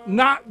 Lord,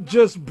 not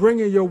just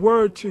bringing your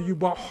word to you,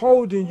 but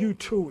holding you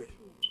to it.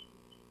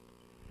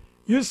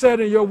 You said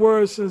in your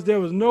word, since there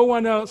was no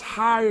one else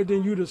higher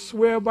than you to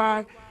swear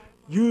by,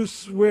 you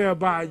swear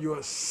by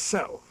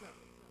yourself.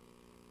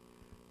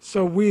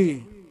 So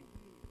we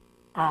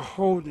are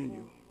holding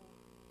you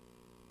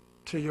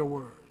to your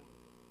word.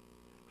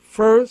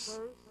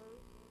 First,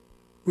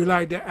 we'd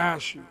like to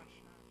ask you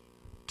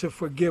to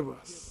forgive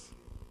us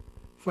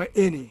for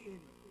any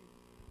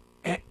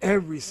and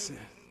every sin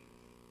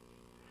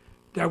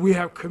that we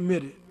have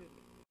committed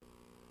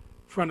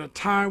from the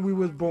time we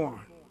was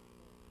born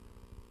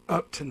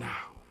up to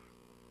now.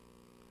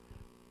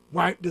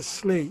 Wipe the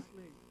slate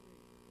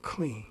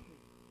clean.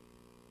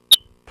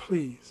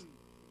 Please.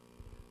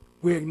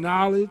 We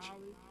acknowledge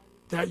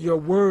that your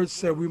word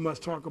said we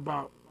must talk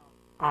about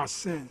our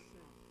sin.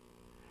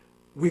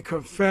 We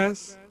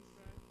confess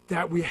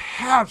that we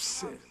have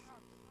sinned,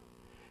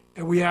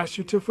 and we ask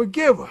you to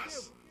forgive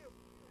us.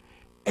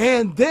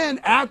 And then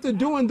after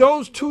doing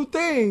those two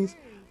things,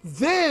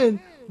 then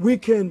we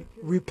can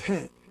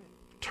repent,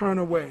 turn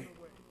away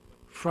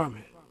from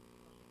it,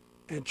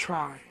 and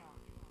try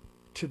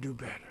to do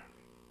better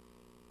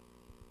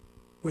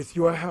with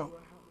your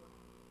help.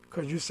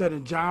 Because you said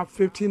in John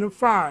 15 and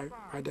 5,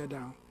 write that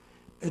down.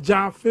 In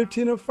John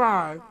 15 and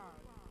 5,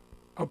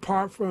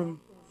 apart from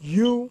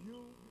you,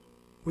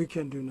 we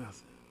can do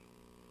nothing.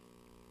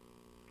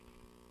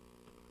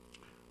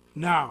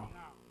 Now,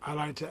 I'd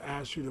like to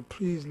ask you to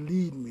please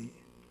lead me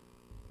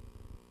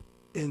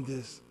in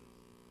this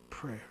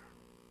prayer.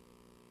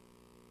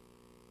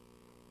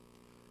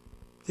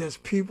 There's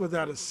people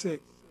that are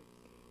sick,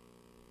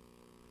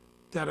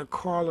 that are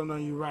calling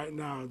on you right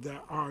now,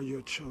 that are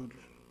your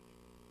children.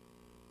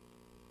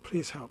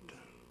 Please help them.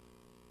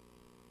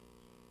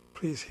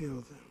 Please heal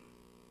them.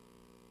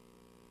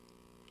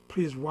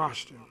 Please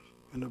wash them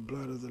in the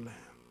blood of the Lamb.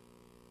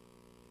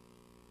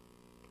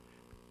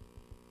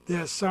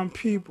 There are some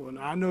people, and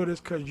I know this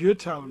because you're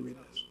telling me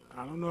this.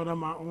 I don't know it on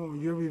my own.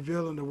 You're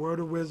revealing the word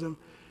of wisdom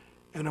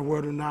and the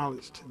word of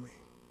knowledge to me.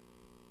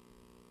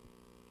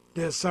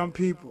 There are some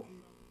people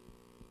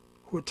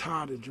who are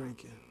tired of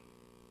drinking.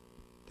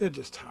 They're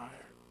just tired.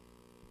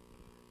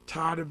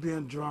 Tired of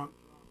being drunk.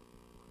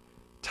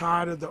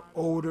 Tired of the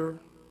odor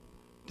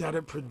that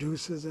it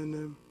produces in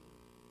them.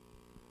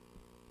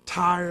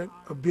 Tired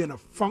of being a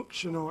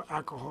functional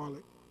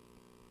alcoholic.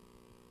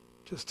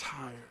 Just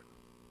tired.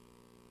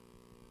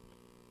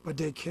 But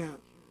they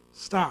can't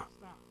stop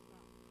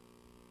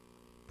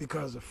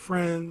because of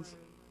friends,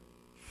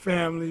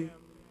 family,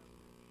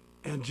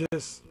 and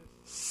just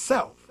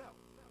self.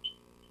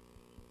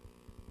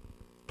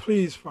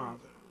 Please, Father,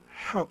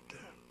 help them.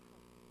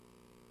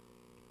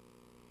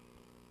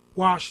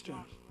 Wash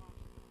them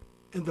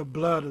in the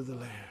blood of the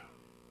Lamb.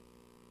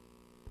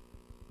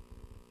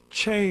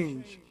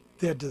 Change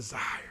their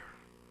desire.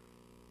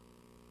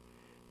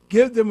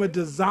 Give them a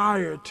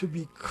desire to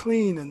be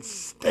clean and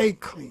stay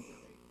clean.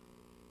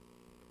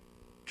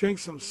 Drink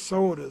some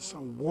soda,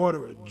 some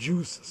water, or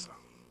juice or something.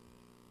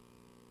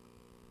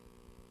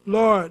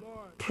 Lord,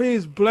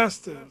 please bless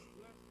them.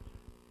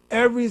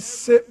 Every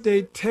sip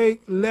they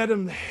take, let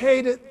them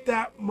hate it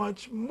that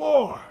much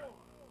more.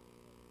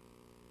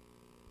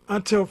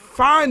 Until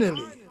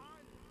finally,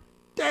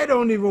 they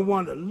don't even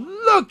want to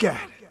look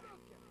at it.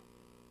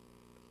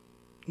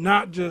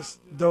 Not just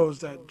those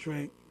that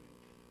drink,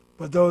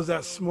 but those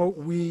that smoke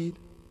weed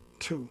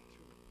too.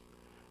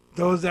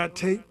 Those that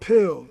take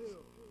pills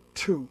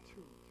too.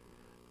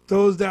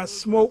 those that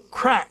smoke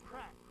crack,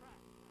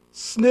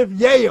 sniff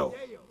yayo,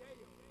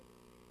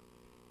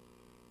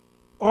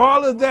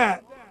 all of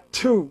that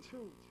too.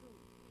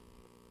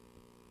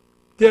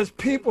 There's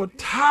people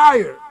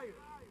tired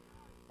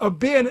of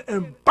being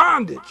in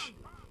bondage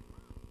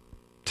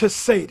to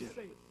Satan,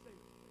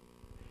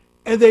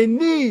 and they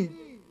need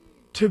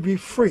to be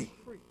free.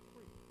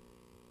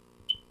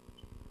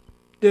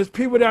 There's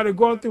people that are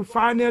going through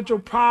financial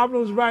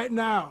problems right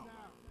now.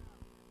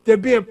 They're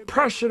being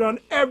pressured on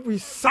every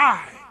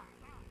side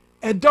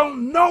and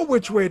don't know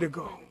which way to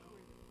go.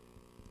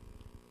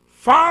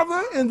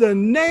 Father, in the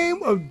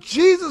name of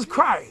Jesus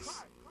Christ,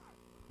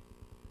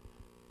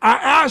 I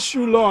ask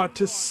you, Lord,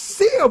 to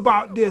see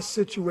about this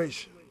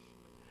situation.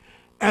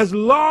 As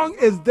long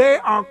as they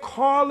are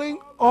calling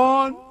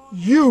on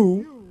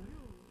you,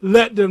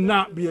 let them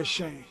not be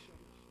ashamed.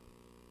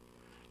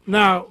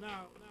 Now,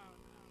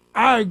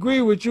 I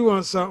agree with you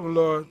on something,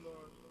 Lord.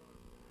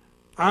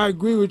 I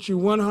agree with you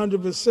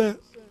 100%.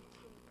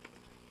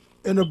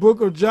 In the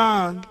book of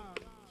John,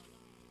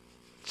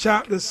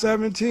 chapter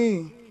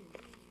 17,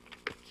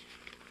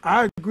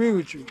 I agree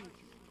with you.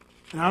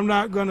 And I'm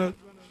not going to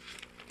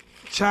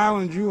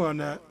challenge you on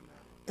that.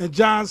 In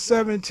John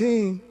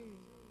 17,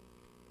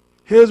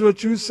 here's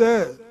what you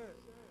said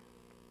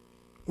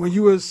when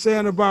you were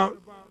saying about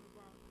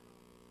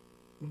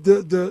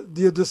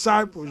the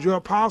disciples, your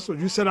apostles.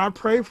 You said, I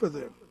pray for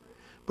them.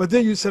 But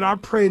then you said, I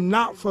pray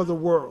not for the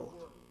world.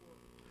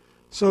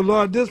 So,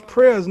 Lord, this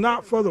prayer is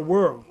not for the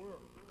world.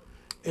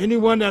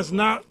 Anyone that's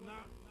not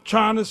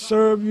trying to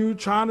serve you,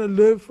 trying to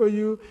live for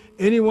you,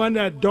 anyone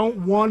that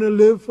don't want to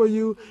live for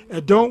you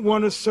and don't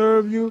want to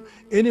serve you,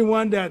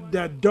 anyone that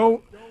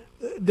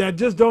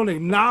just don't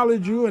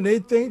acknowledge you, and they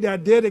think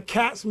that they're the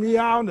cats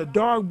meow and the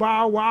dog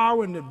bow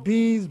wow and the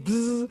bees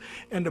bzz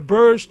and the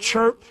birds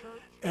chirp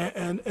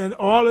and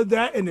all of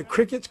that and the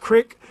crickets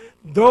crick,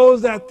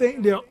 those that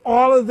think they're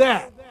all of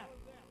that,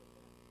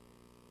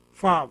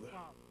 Father,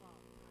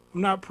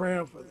 I'm not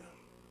praying for them.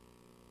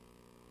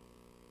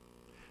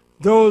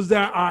 Those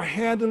that are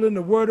handling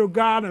the word of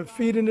God and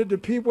feeding it to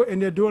people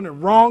and they're doing it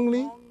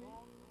wrongly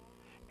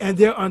and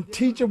they're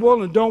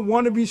unteachable and don't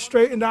want to be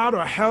straightened out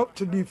or helped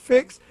to be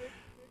fixed,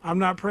 I'm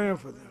not praying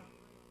for them.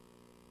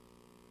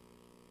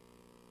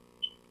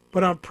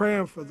 But I'm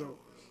praying for those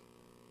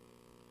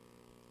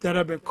that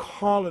have been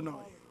calling on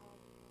you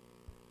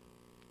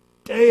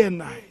day and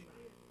night,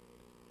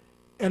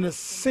 and it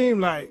seems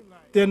like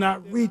they're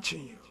not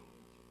reaching you.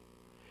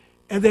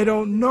 And they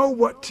don't know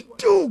what to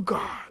do,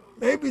 God.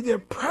 Maybe they're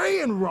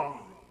praying wrong.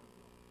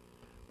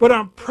 But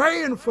I'm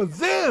praying for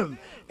them.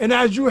 And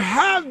as you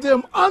have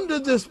them under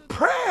this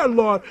prayer,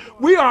 Lord,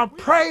 we are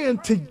praying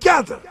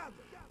together,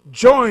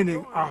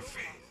 joining our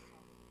faith.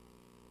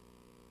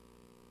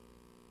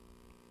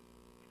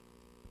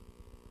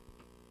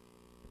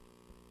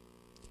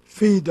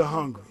 Feed the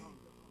hungry,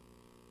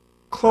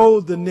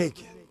 clothe the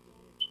naked,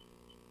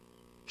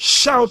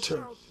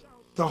 shelter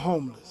the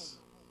homeless.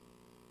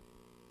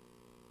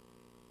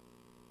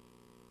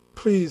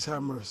 Please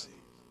have mercy.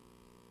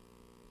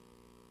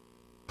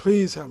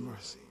 Please have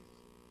mercy.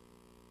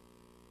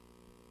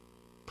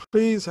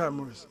 Please have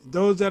mercy.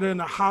 Those that are in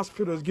the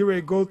hospitals, get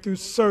ready to go through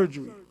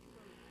surgery,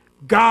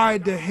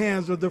 guide the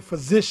hands of the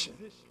physician.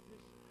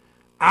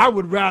 I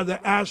would rather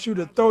ask you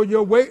to throw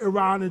your weight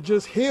around and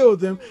just heal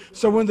them,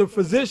 so when the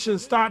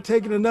physicians start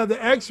taking another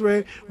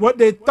x-ray, what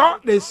they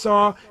thought they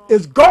saw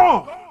is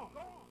gone.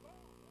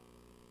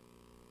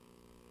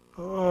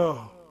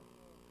 Oh,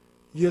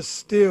 you're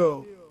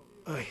still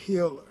a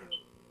healer.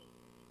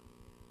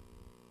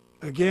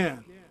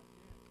 Again,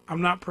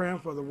 I'm not praying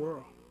for the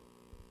world.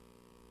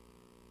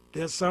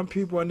 There's some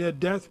people on their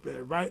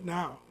deathbed right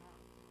now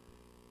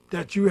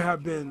that you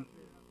have been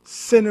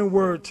sending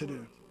word to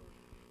them.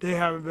 They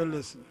haven't been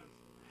listening.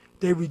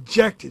 They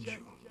rejected you.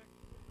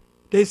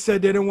 They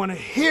said they didn't want to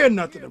hear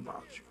nothing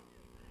about you.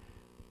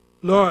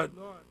 Lord,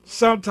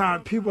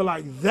 sometimes people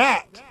like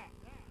that,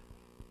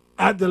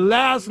 at the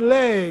last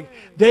leg,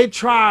 they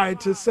try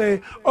to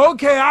say,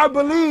 okay, I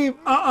believe,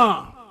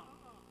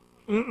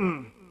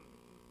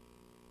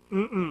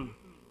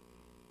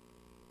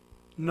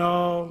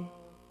 No.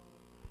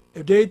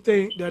 If they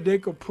think that they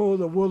could pull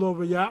the wool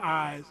over your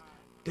eyes,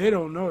 they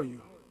don't know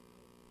you.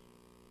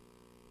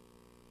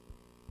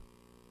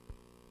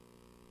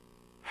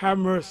 Have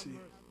mercy,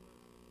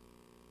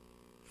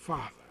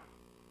 Father,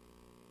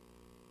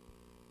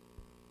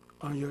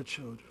 on your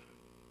children.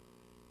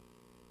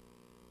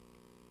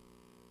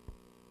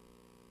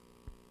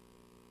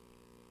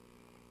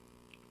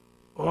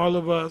 All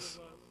of us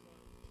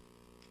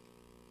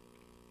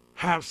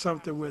have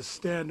something we're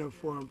standing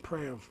for and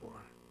praying for.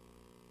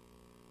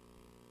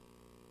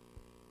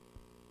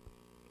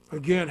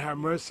 Again, have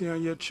mercy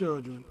on your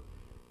children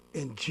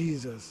in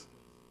Jesus'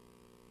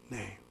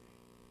 name.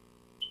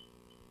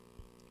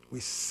 We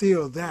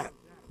seal that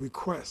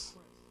request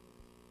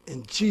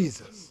in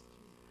Jesus'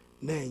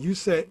 name. You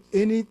said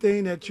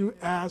anything that you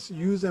ask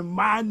using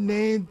my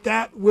name,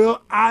 that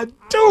will I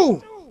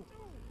do.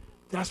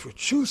 That's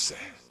what you said.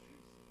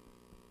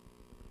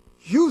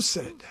 You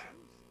said that.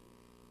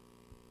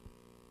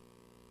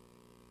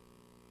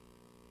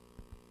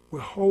 We're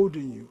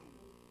holding you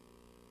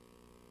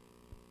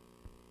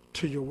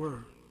to your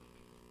word.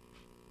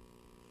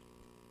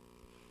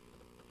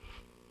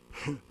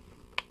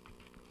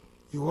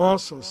 You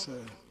also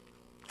said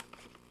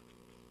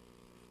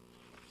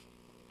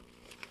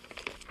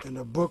in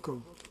the book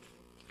of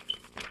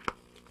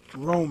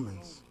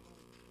Romans,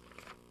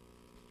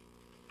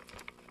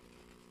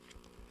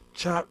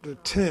 chapter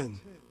 10,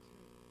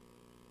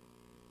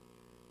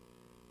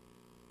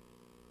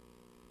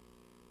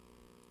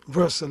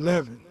 verse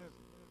 11,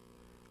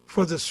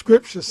 for the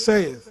scripture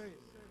saith,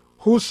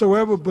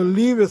 whosoever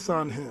believeth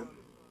on him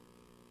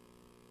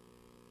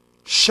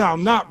shall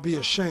not be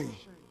ashamed.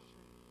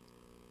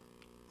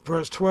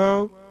 Verse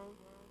 12,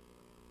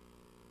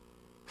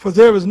 for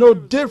there is no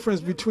difference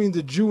between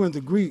the Jew and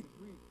the Greek,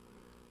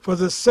 for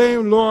the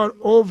same Lord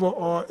over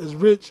all is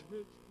rich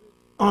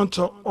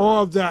unto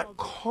all that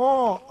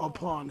call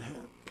upon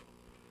him.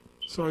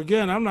 So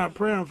again, I'm not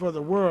praying for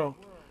the world,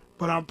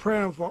 but I'm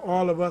praying for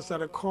all of us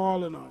that are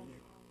calling on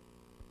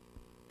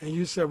you. And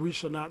you said we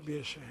shall not be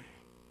ashamed.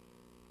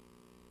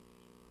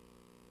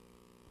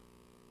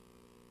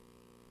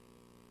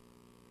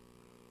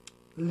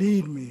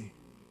 Lead me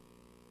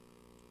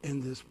in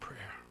this prayer.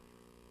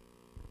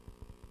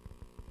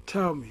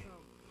 Tell me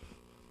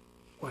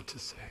what to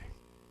say.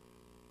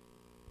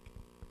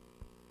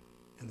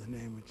 In the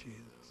name of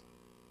Jesus.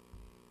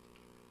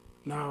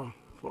 Now,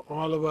 for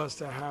all of us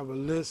that have a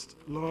list,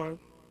 Lord,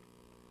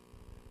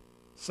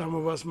 some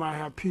of us might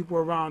have people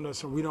around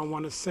us and we don't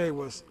want to say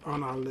what's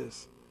on our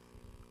list.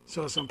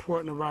 So it's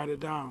important to write it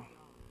down.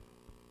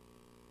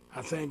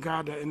 I thank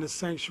God that in the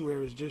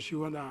sanctuary it's just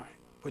you and I.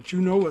 But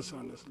you know what's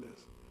on this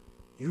list.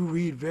 You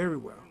read very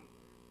well.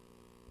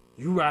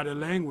 You write a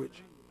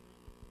language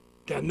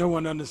that no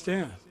one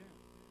understands.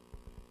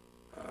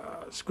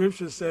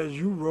 Scripture says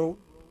you wrote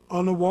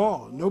on the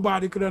wall.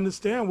 Nobody could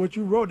understand what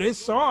you wrote. They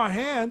saw a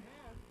hand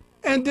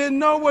and didn't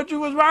know what you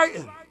was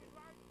writing.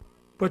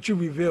 But you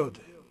revealed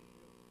it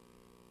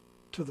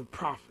to the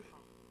prophet.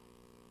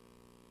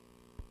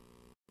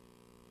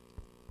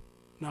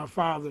 Now,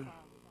 Father,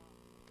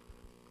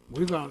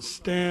 we're going to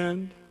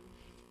stand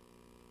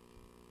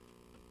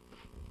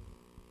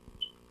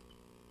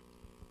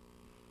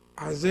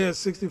Isaiah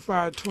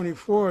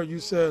 65:24, you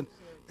said,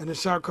 and it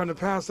shall come to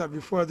pass that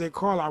before they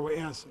call, I will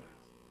answer.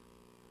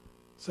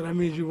 So that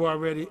means you've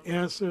already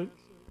answered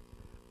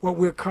what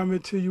we're coming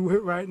to you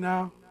with right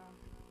now.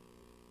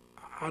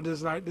 I'd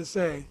just like to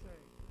say,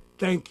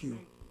 thank you.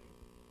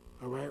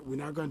 All right? We're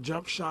not going to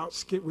jump, shout,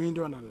 skip. We ain't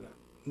doing none of that.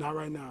 Not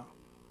right now.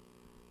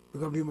 We're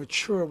going to be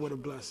mature with a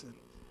blessing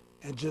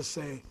and just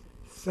say,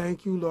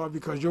 thank you, Lord,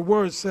 because your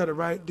word said it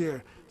right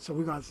there. So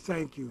we're going to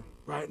thank you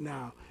right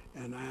now.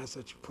 And I ask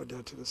that you put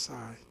that to the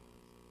side.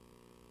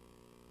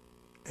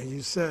 And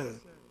you said,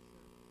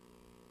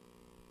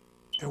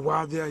 and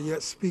while they are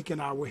yet speaking,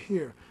 I will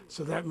hear.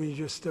 So that means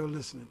you're still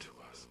listening to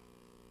us.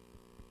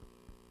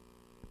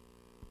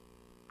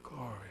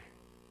 Glory.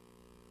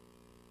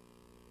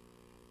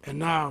 And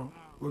now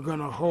we're going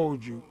to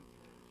hold you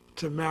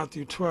to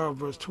Matthew 12,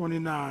 verse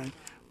 29.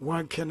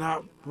 One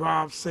cannot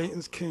rob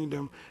Satan's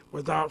kingdom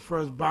without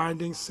first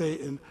binding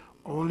Satan.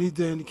 Only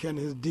then can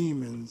his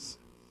demons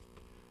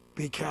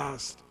be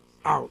cast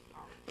out.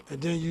 And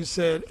then you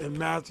said in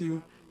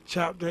Matthew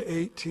chapter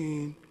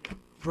 18,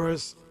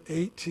 verse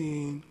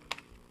 18,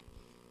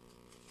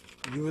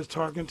 you was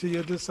talking to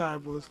your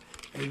disciples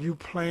and you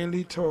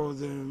plainly told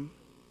them,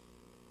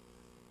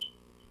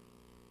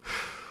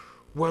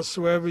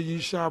 whatsoever ye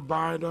shall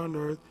bind on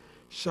earth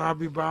shall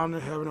be bound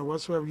in heaven, and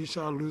whatsoever ye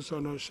shall loose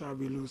on earth shall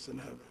be loosed in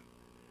heaven.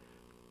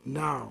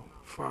 Now,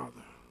 Father,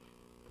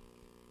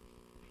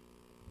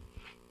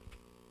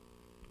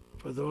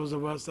 for those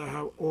of us that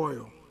have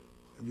oil,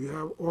 if you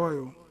have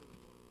oil,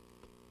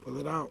 pull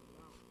it out.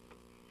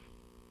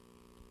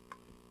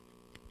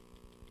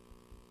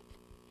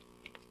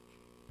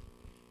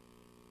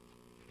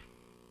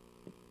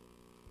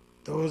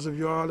 Those of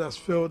y'all that's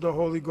filled with the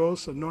Holy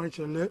Ghost, anoint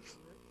your lips,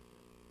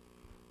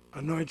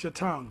 anoint your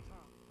tongue,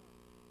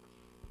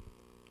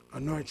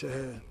 anoint your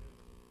head.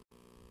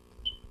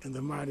 In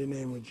the mighty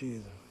name of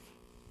Jesus.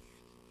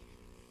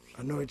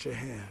 Anoint your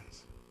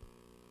hands.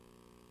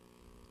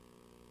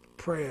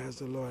 Pray as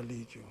the Lord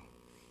leads you.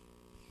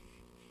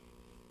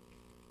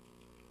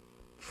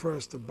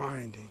 First the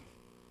binding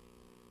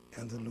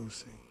and the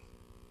loosing.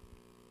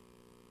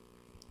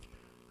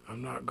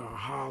 I'm not going to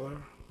holler.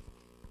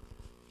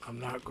 I'm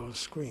not going to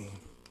scream.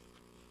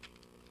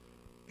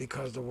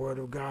 Because the Word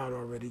of God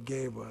already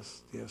gave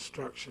us the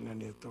instruction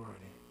and the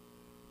authority.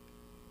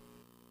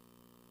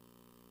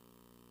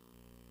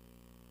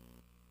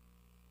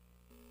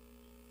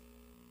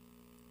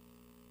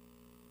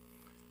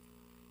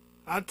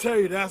 I tell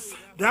you,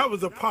 that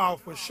was a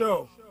powerful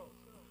show.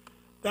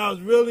 That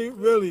was really,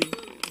 really,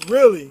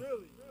 really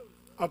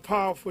a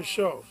powerful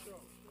show.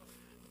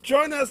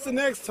 Join us the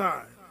next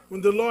time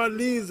when the Lord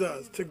leads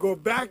us to go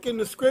back in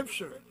the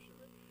Scripture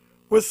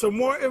with some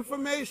more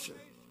information.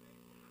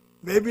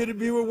 Maybe it'll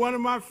be with one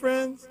of my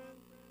friends.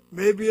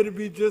 Maybe it'll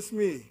be just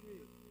me.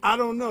 I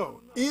don't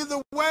know.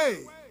 Either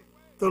way,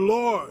 the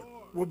Lord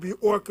will be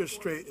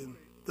orchestrating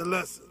the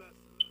lesson.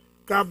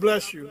 God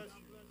bless you.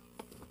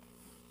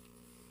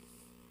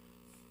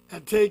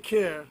 And take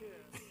care.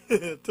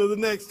 Till the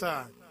next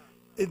time.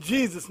 In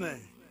Jesus'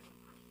 name.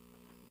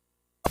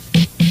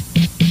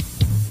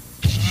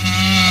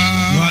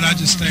 Lord, I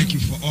just thank you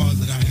for all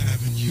that I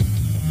have in you,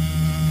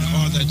 and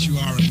all that you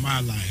are in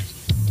my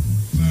life,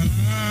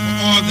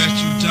 for all that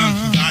you've done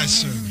for thy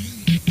servant.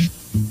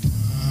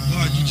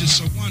 Lord, you're just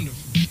so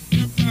wonderful.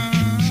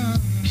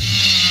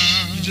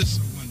 You're just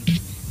so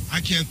wonderful. I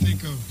can't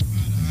think of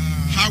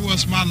how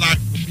else my life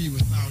would be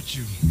without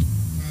you.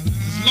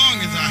 As long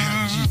as I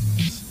have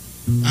Jesus,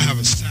 I have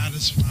a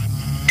satisfied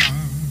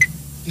mind.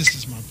 This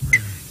is my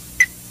prayer.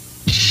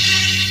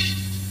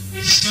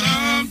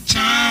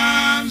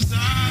 Sometimes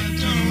I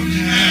don't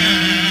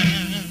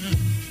have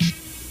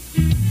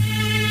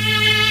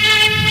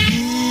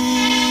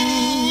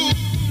food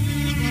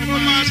for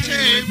my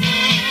table.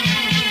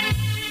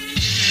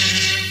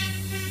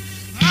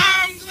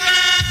 I'm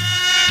glad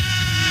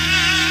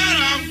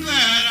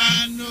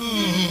I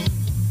know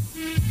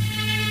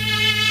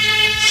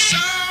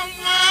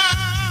someone,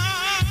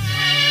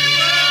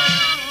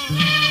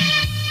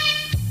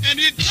 and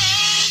he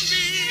told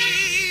me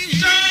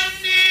don't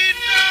need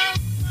no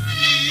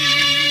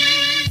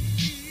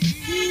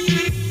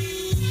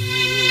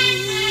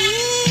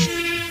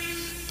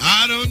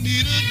I don't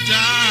need a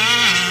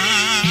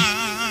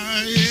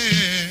dime,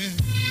 yeah.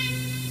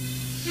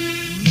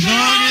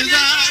 Long as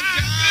I've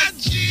got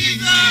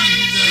Jesus,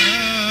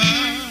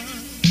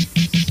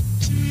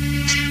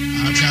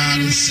 I've got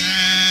to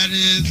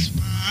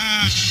satisfy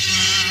my.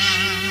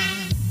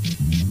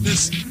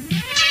 Listen,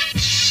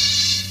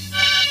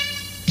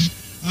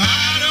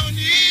 I don't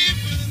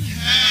even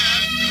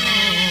have no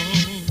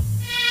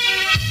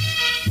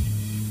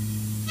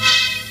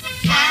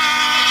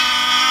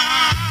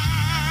fine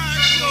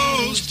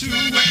clothes to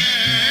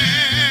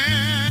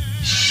wear.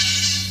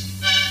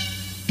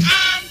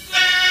 I'm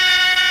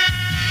glad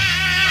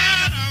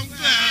I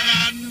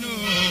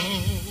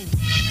know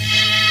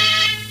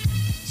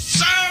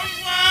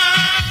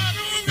someone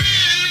who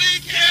really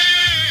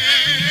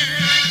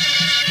cares.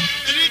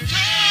 And he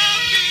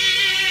told me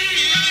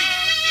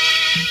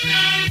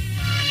no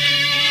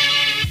money.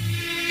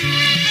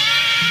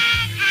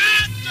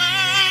 No,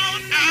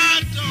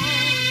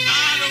 I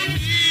don't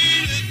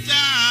need a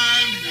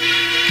dime.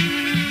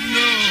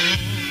 No,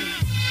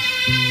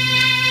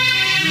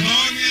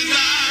 long as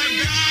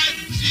I've got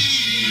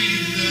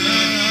Jesus,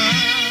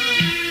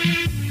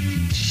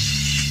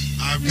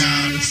 I've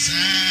got to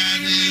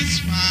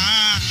satisfy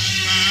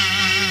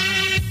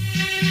my.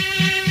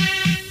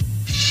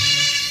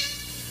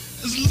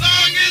 As long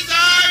as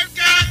I've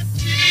got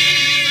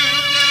Jesus,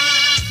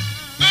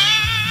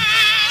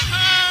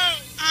 oh,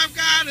 I've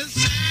got to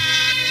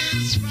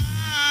satisfy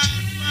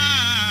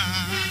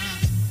my.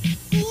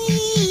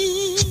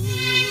 Ooh,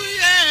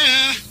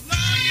 yeah.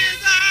 Long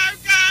as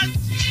I've got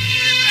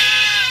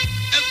Jesus,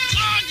 as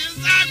long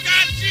as I've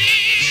got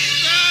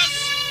Jesus,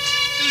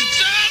 it's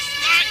just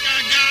like I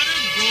got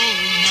a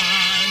gold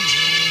mine.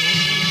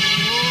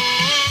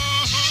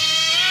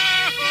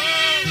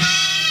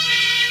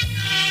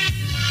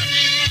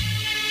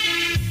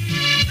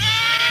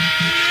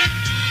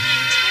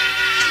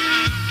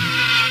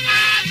 I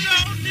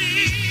don't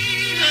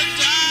need a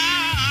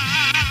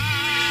dime.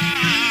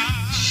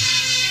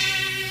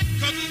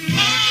 'Cause as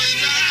long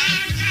as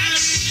I've got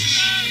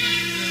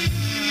Jesus,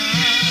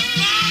 as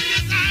long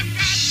as I've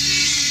got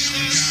Jesus,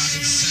 I've got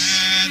to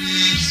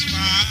satisfy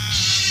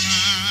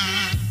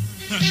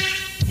my.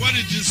 What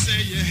did you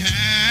say you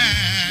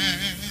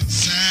had?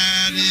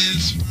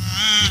 Satisfied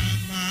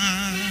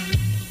mind.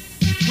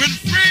 When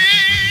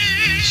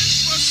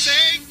friends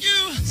forsake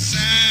you,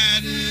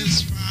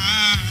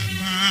 satisfied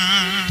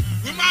mind.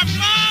 When my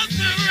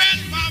mother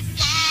and my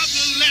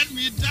father let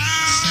me down,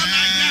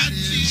 I got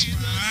Jesus.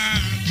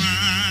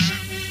 Mind.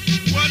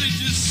 What did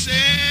you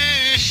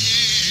say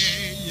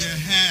you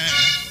had?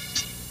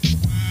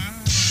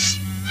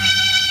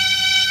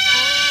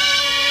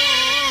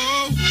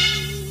 Oh,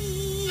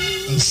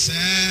 a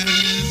sad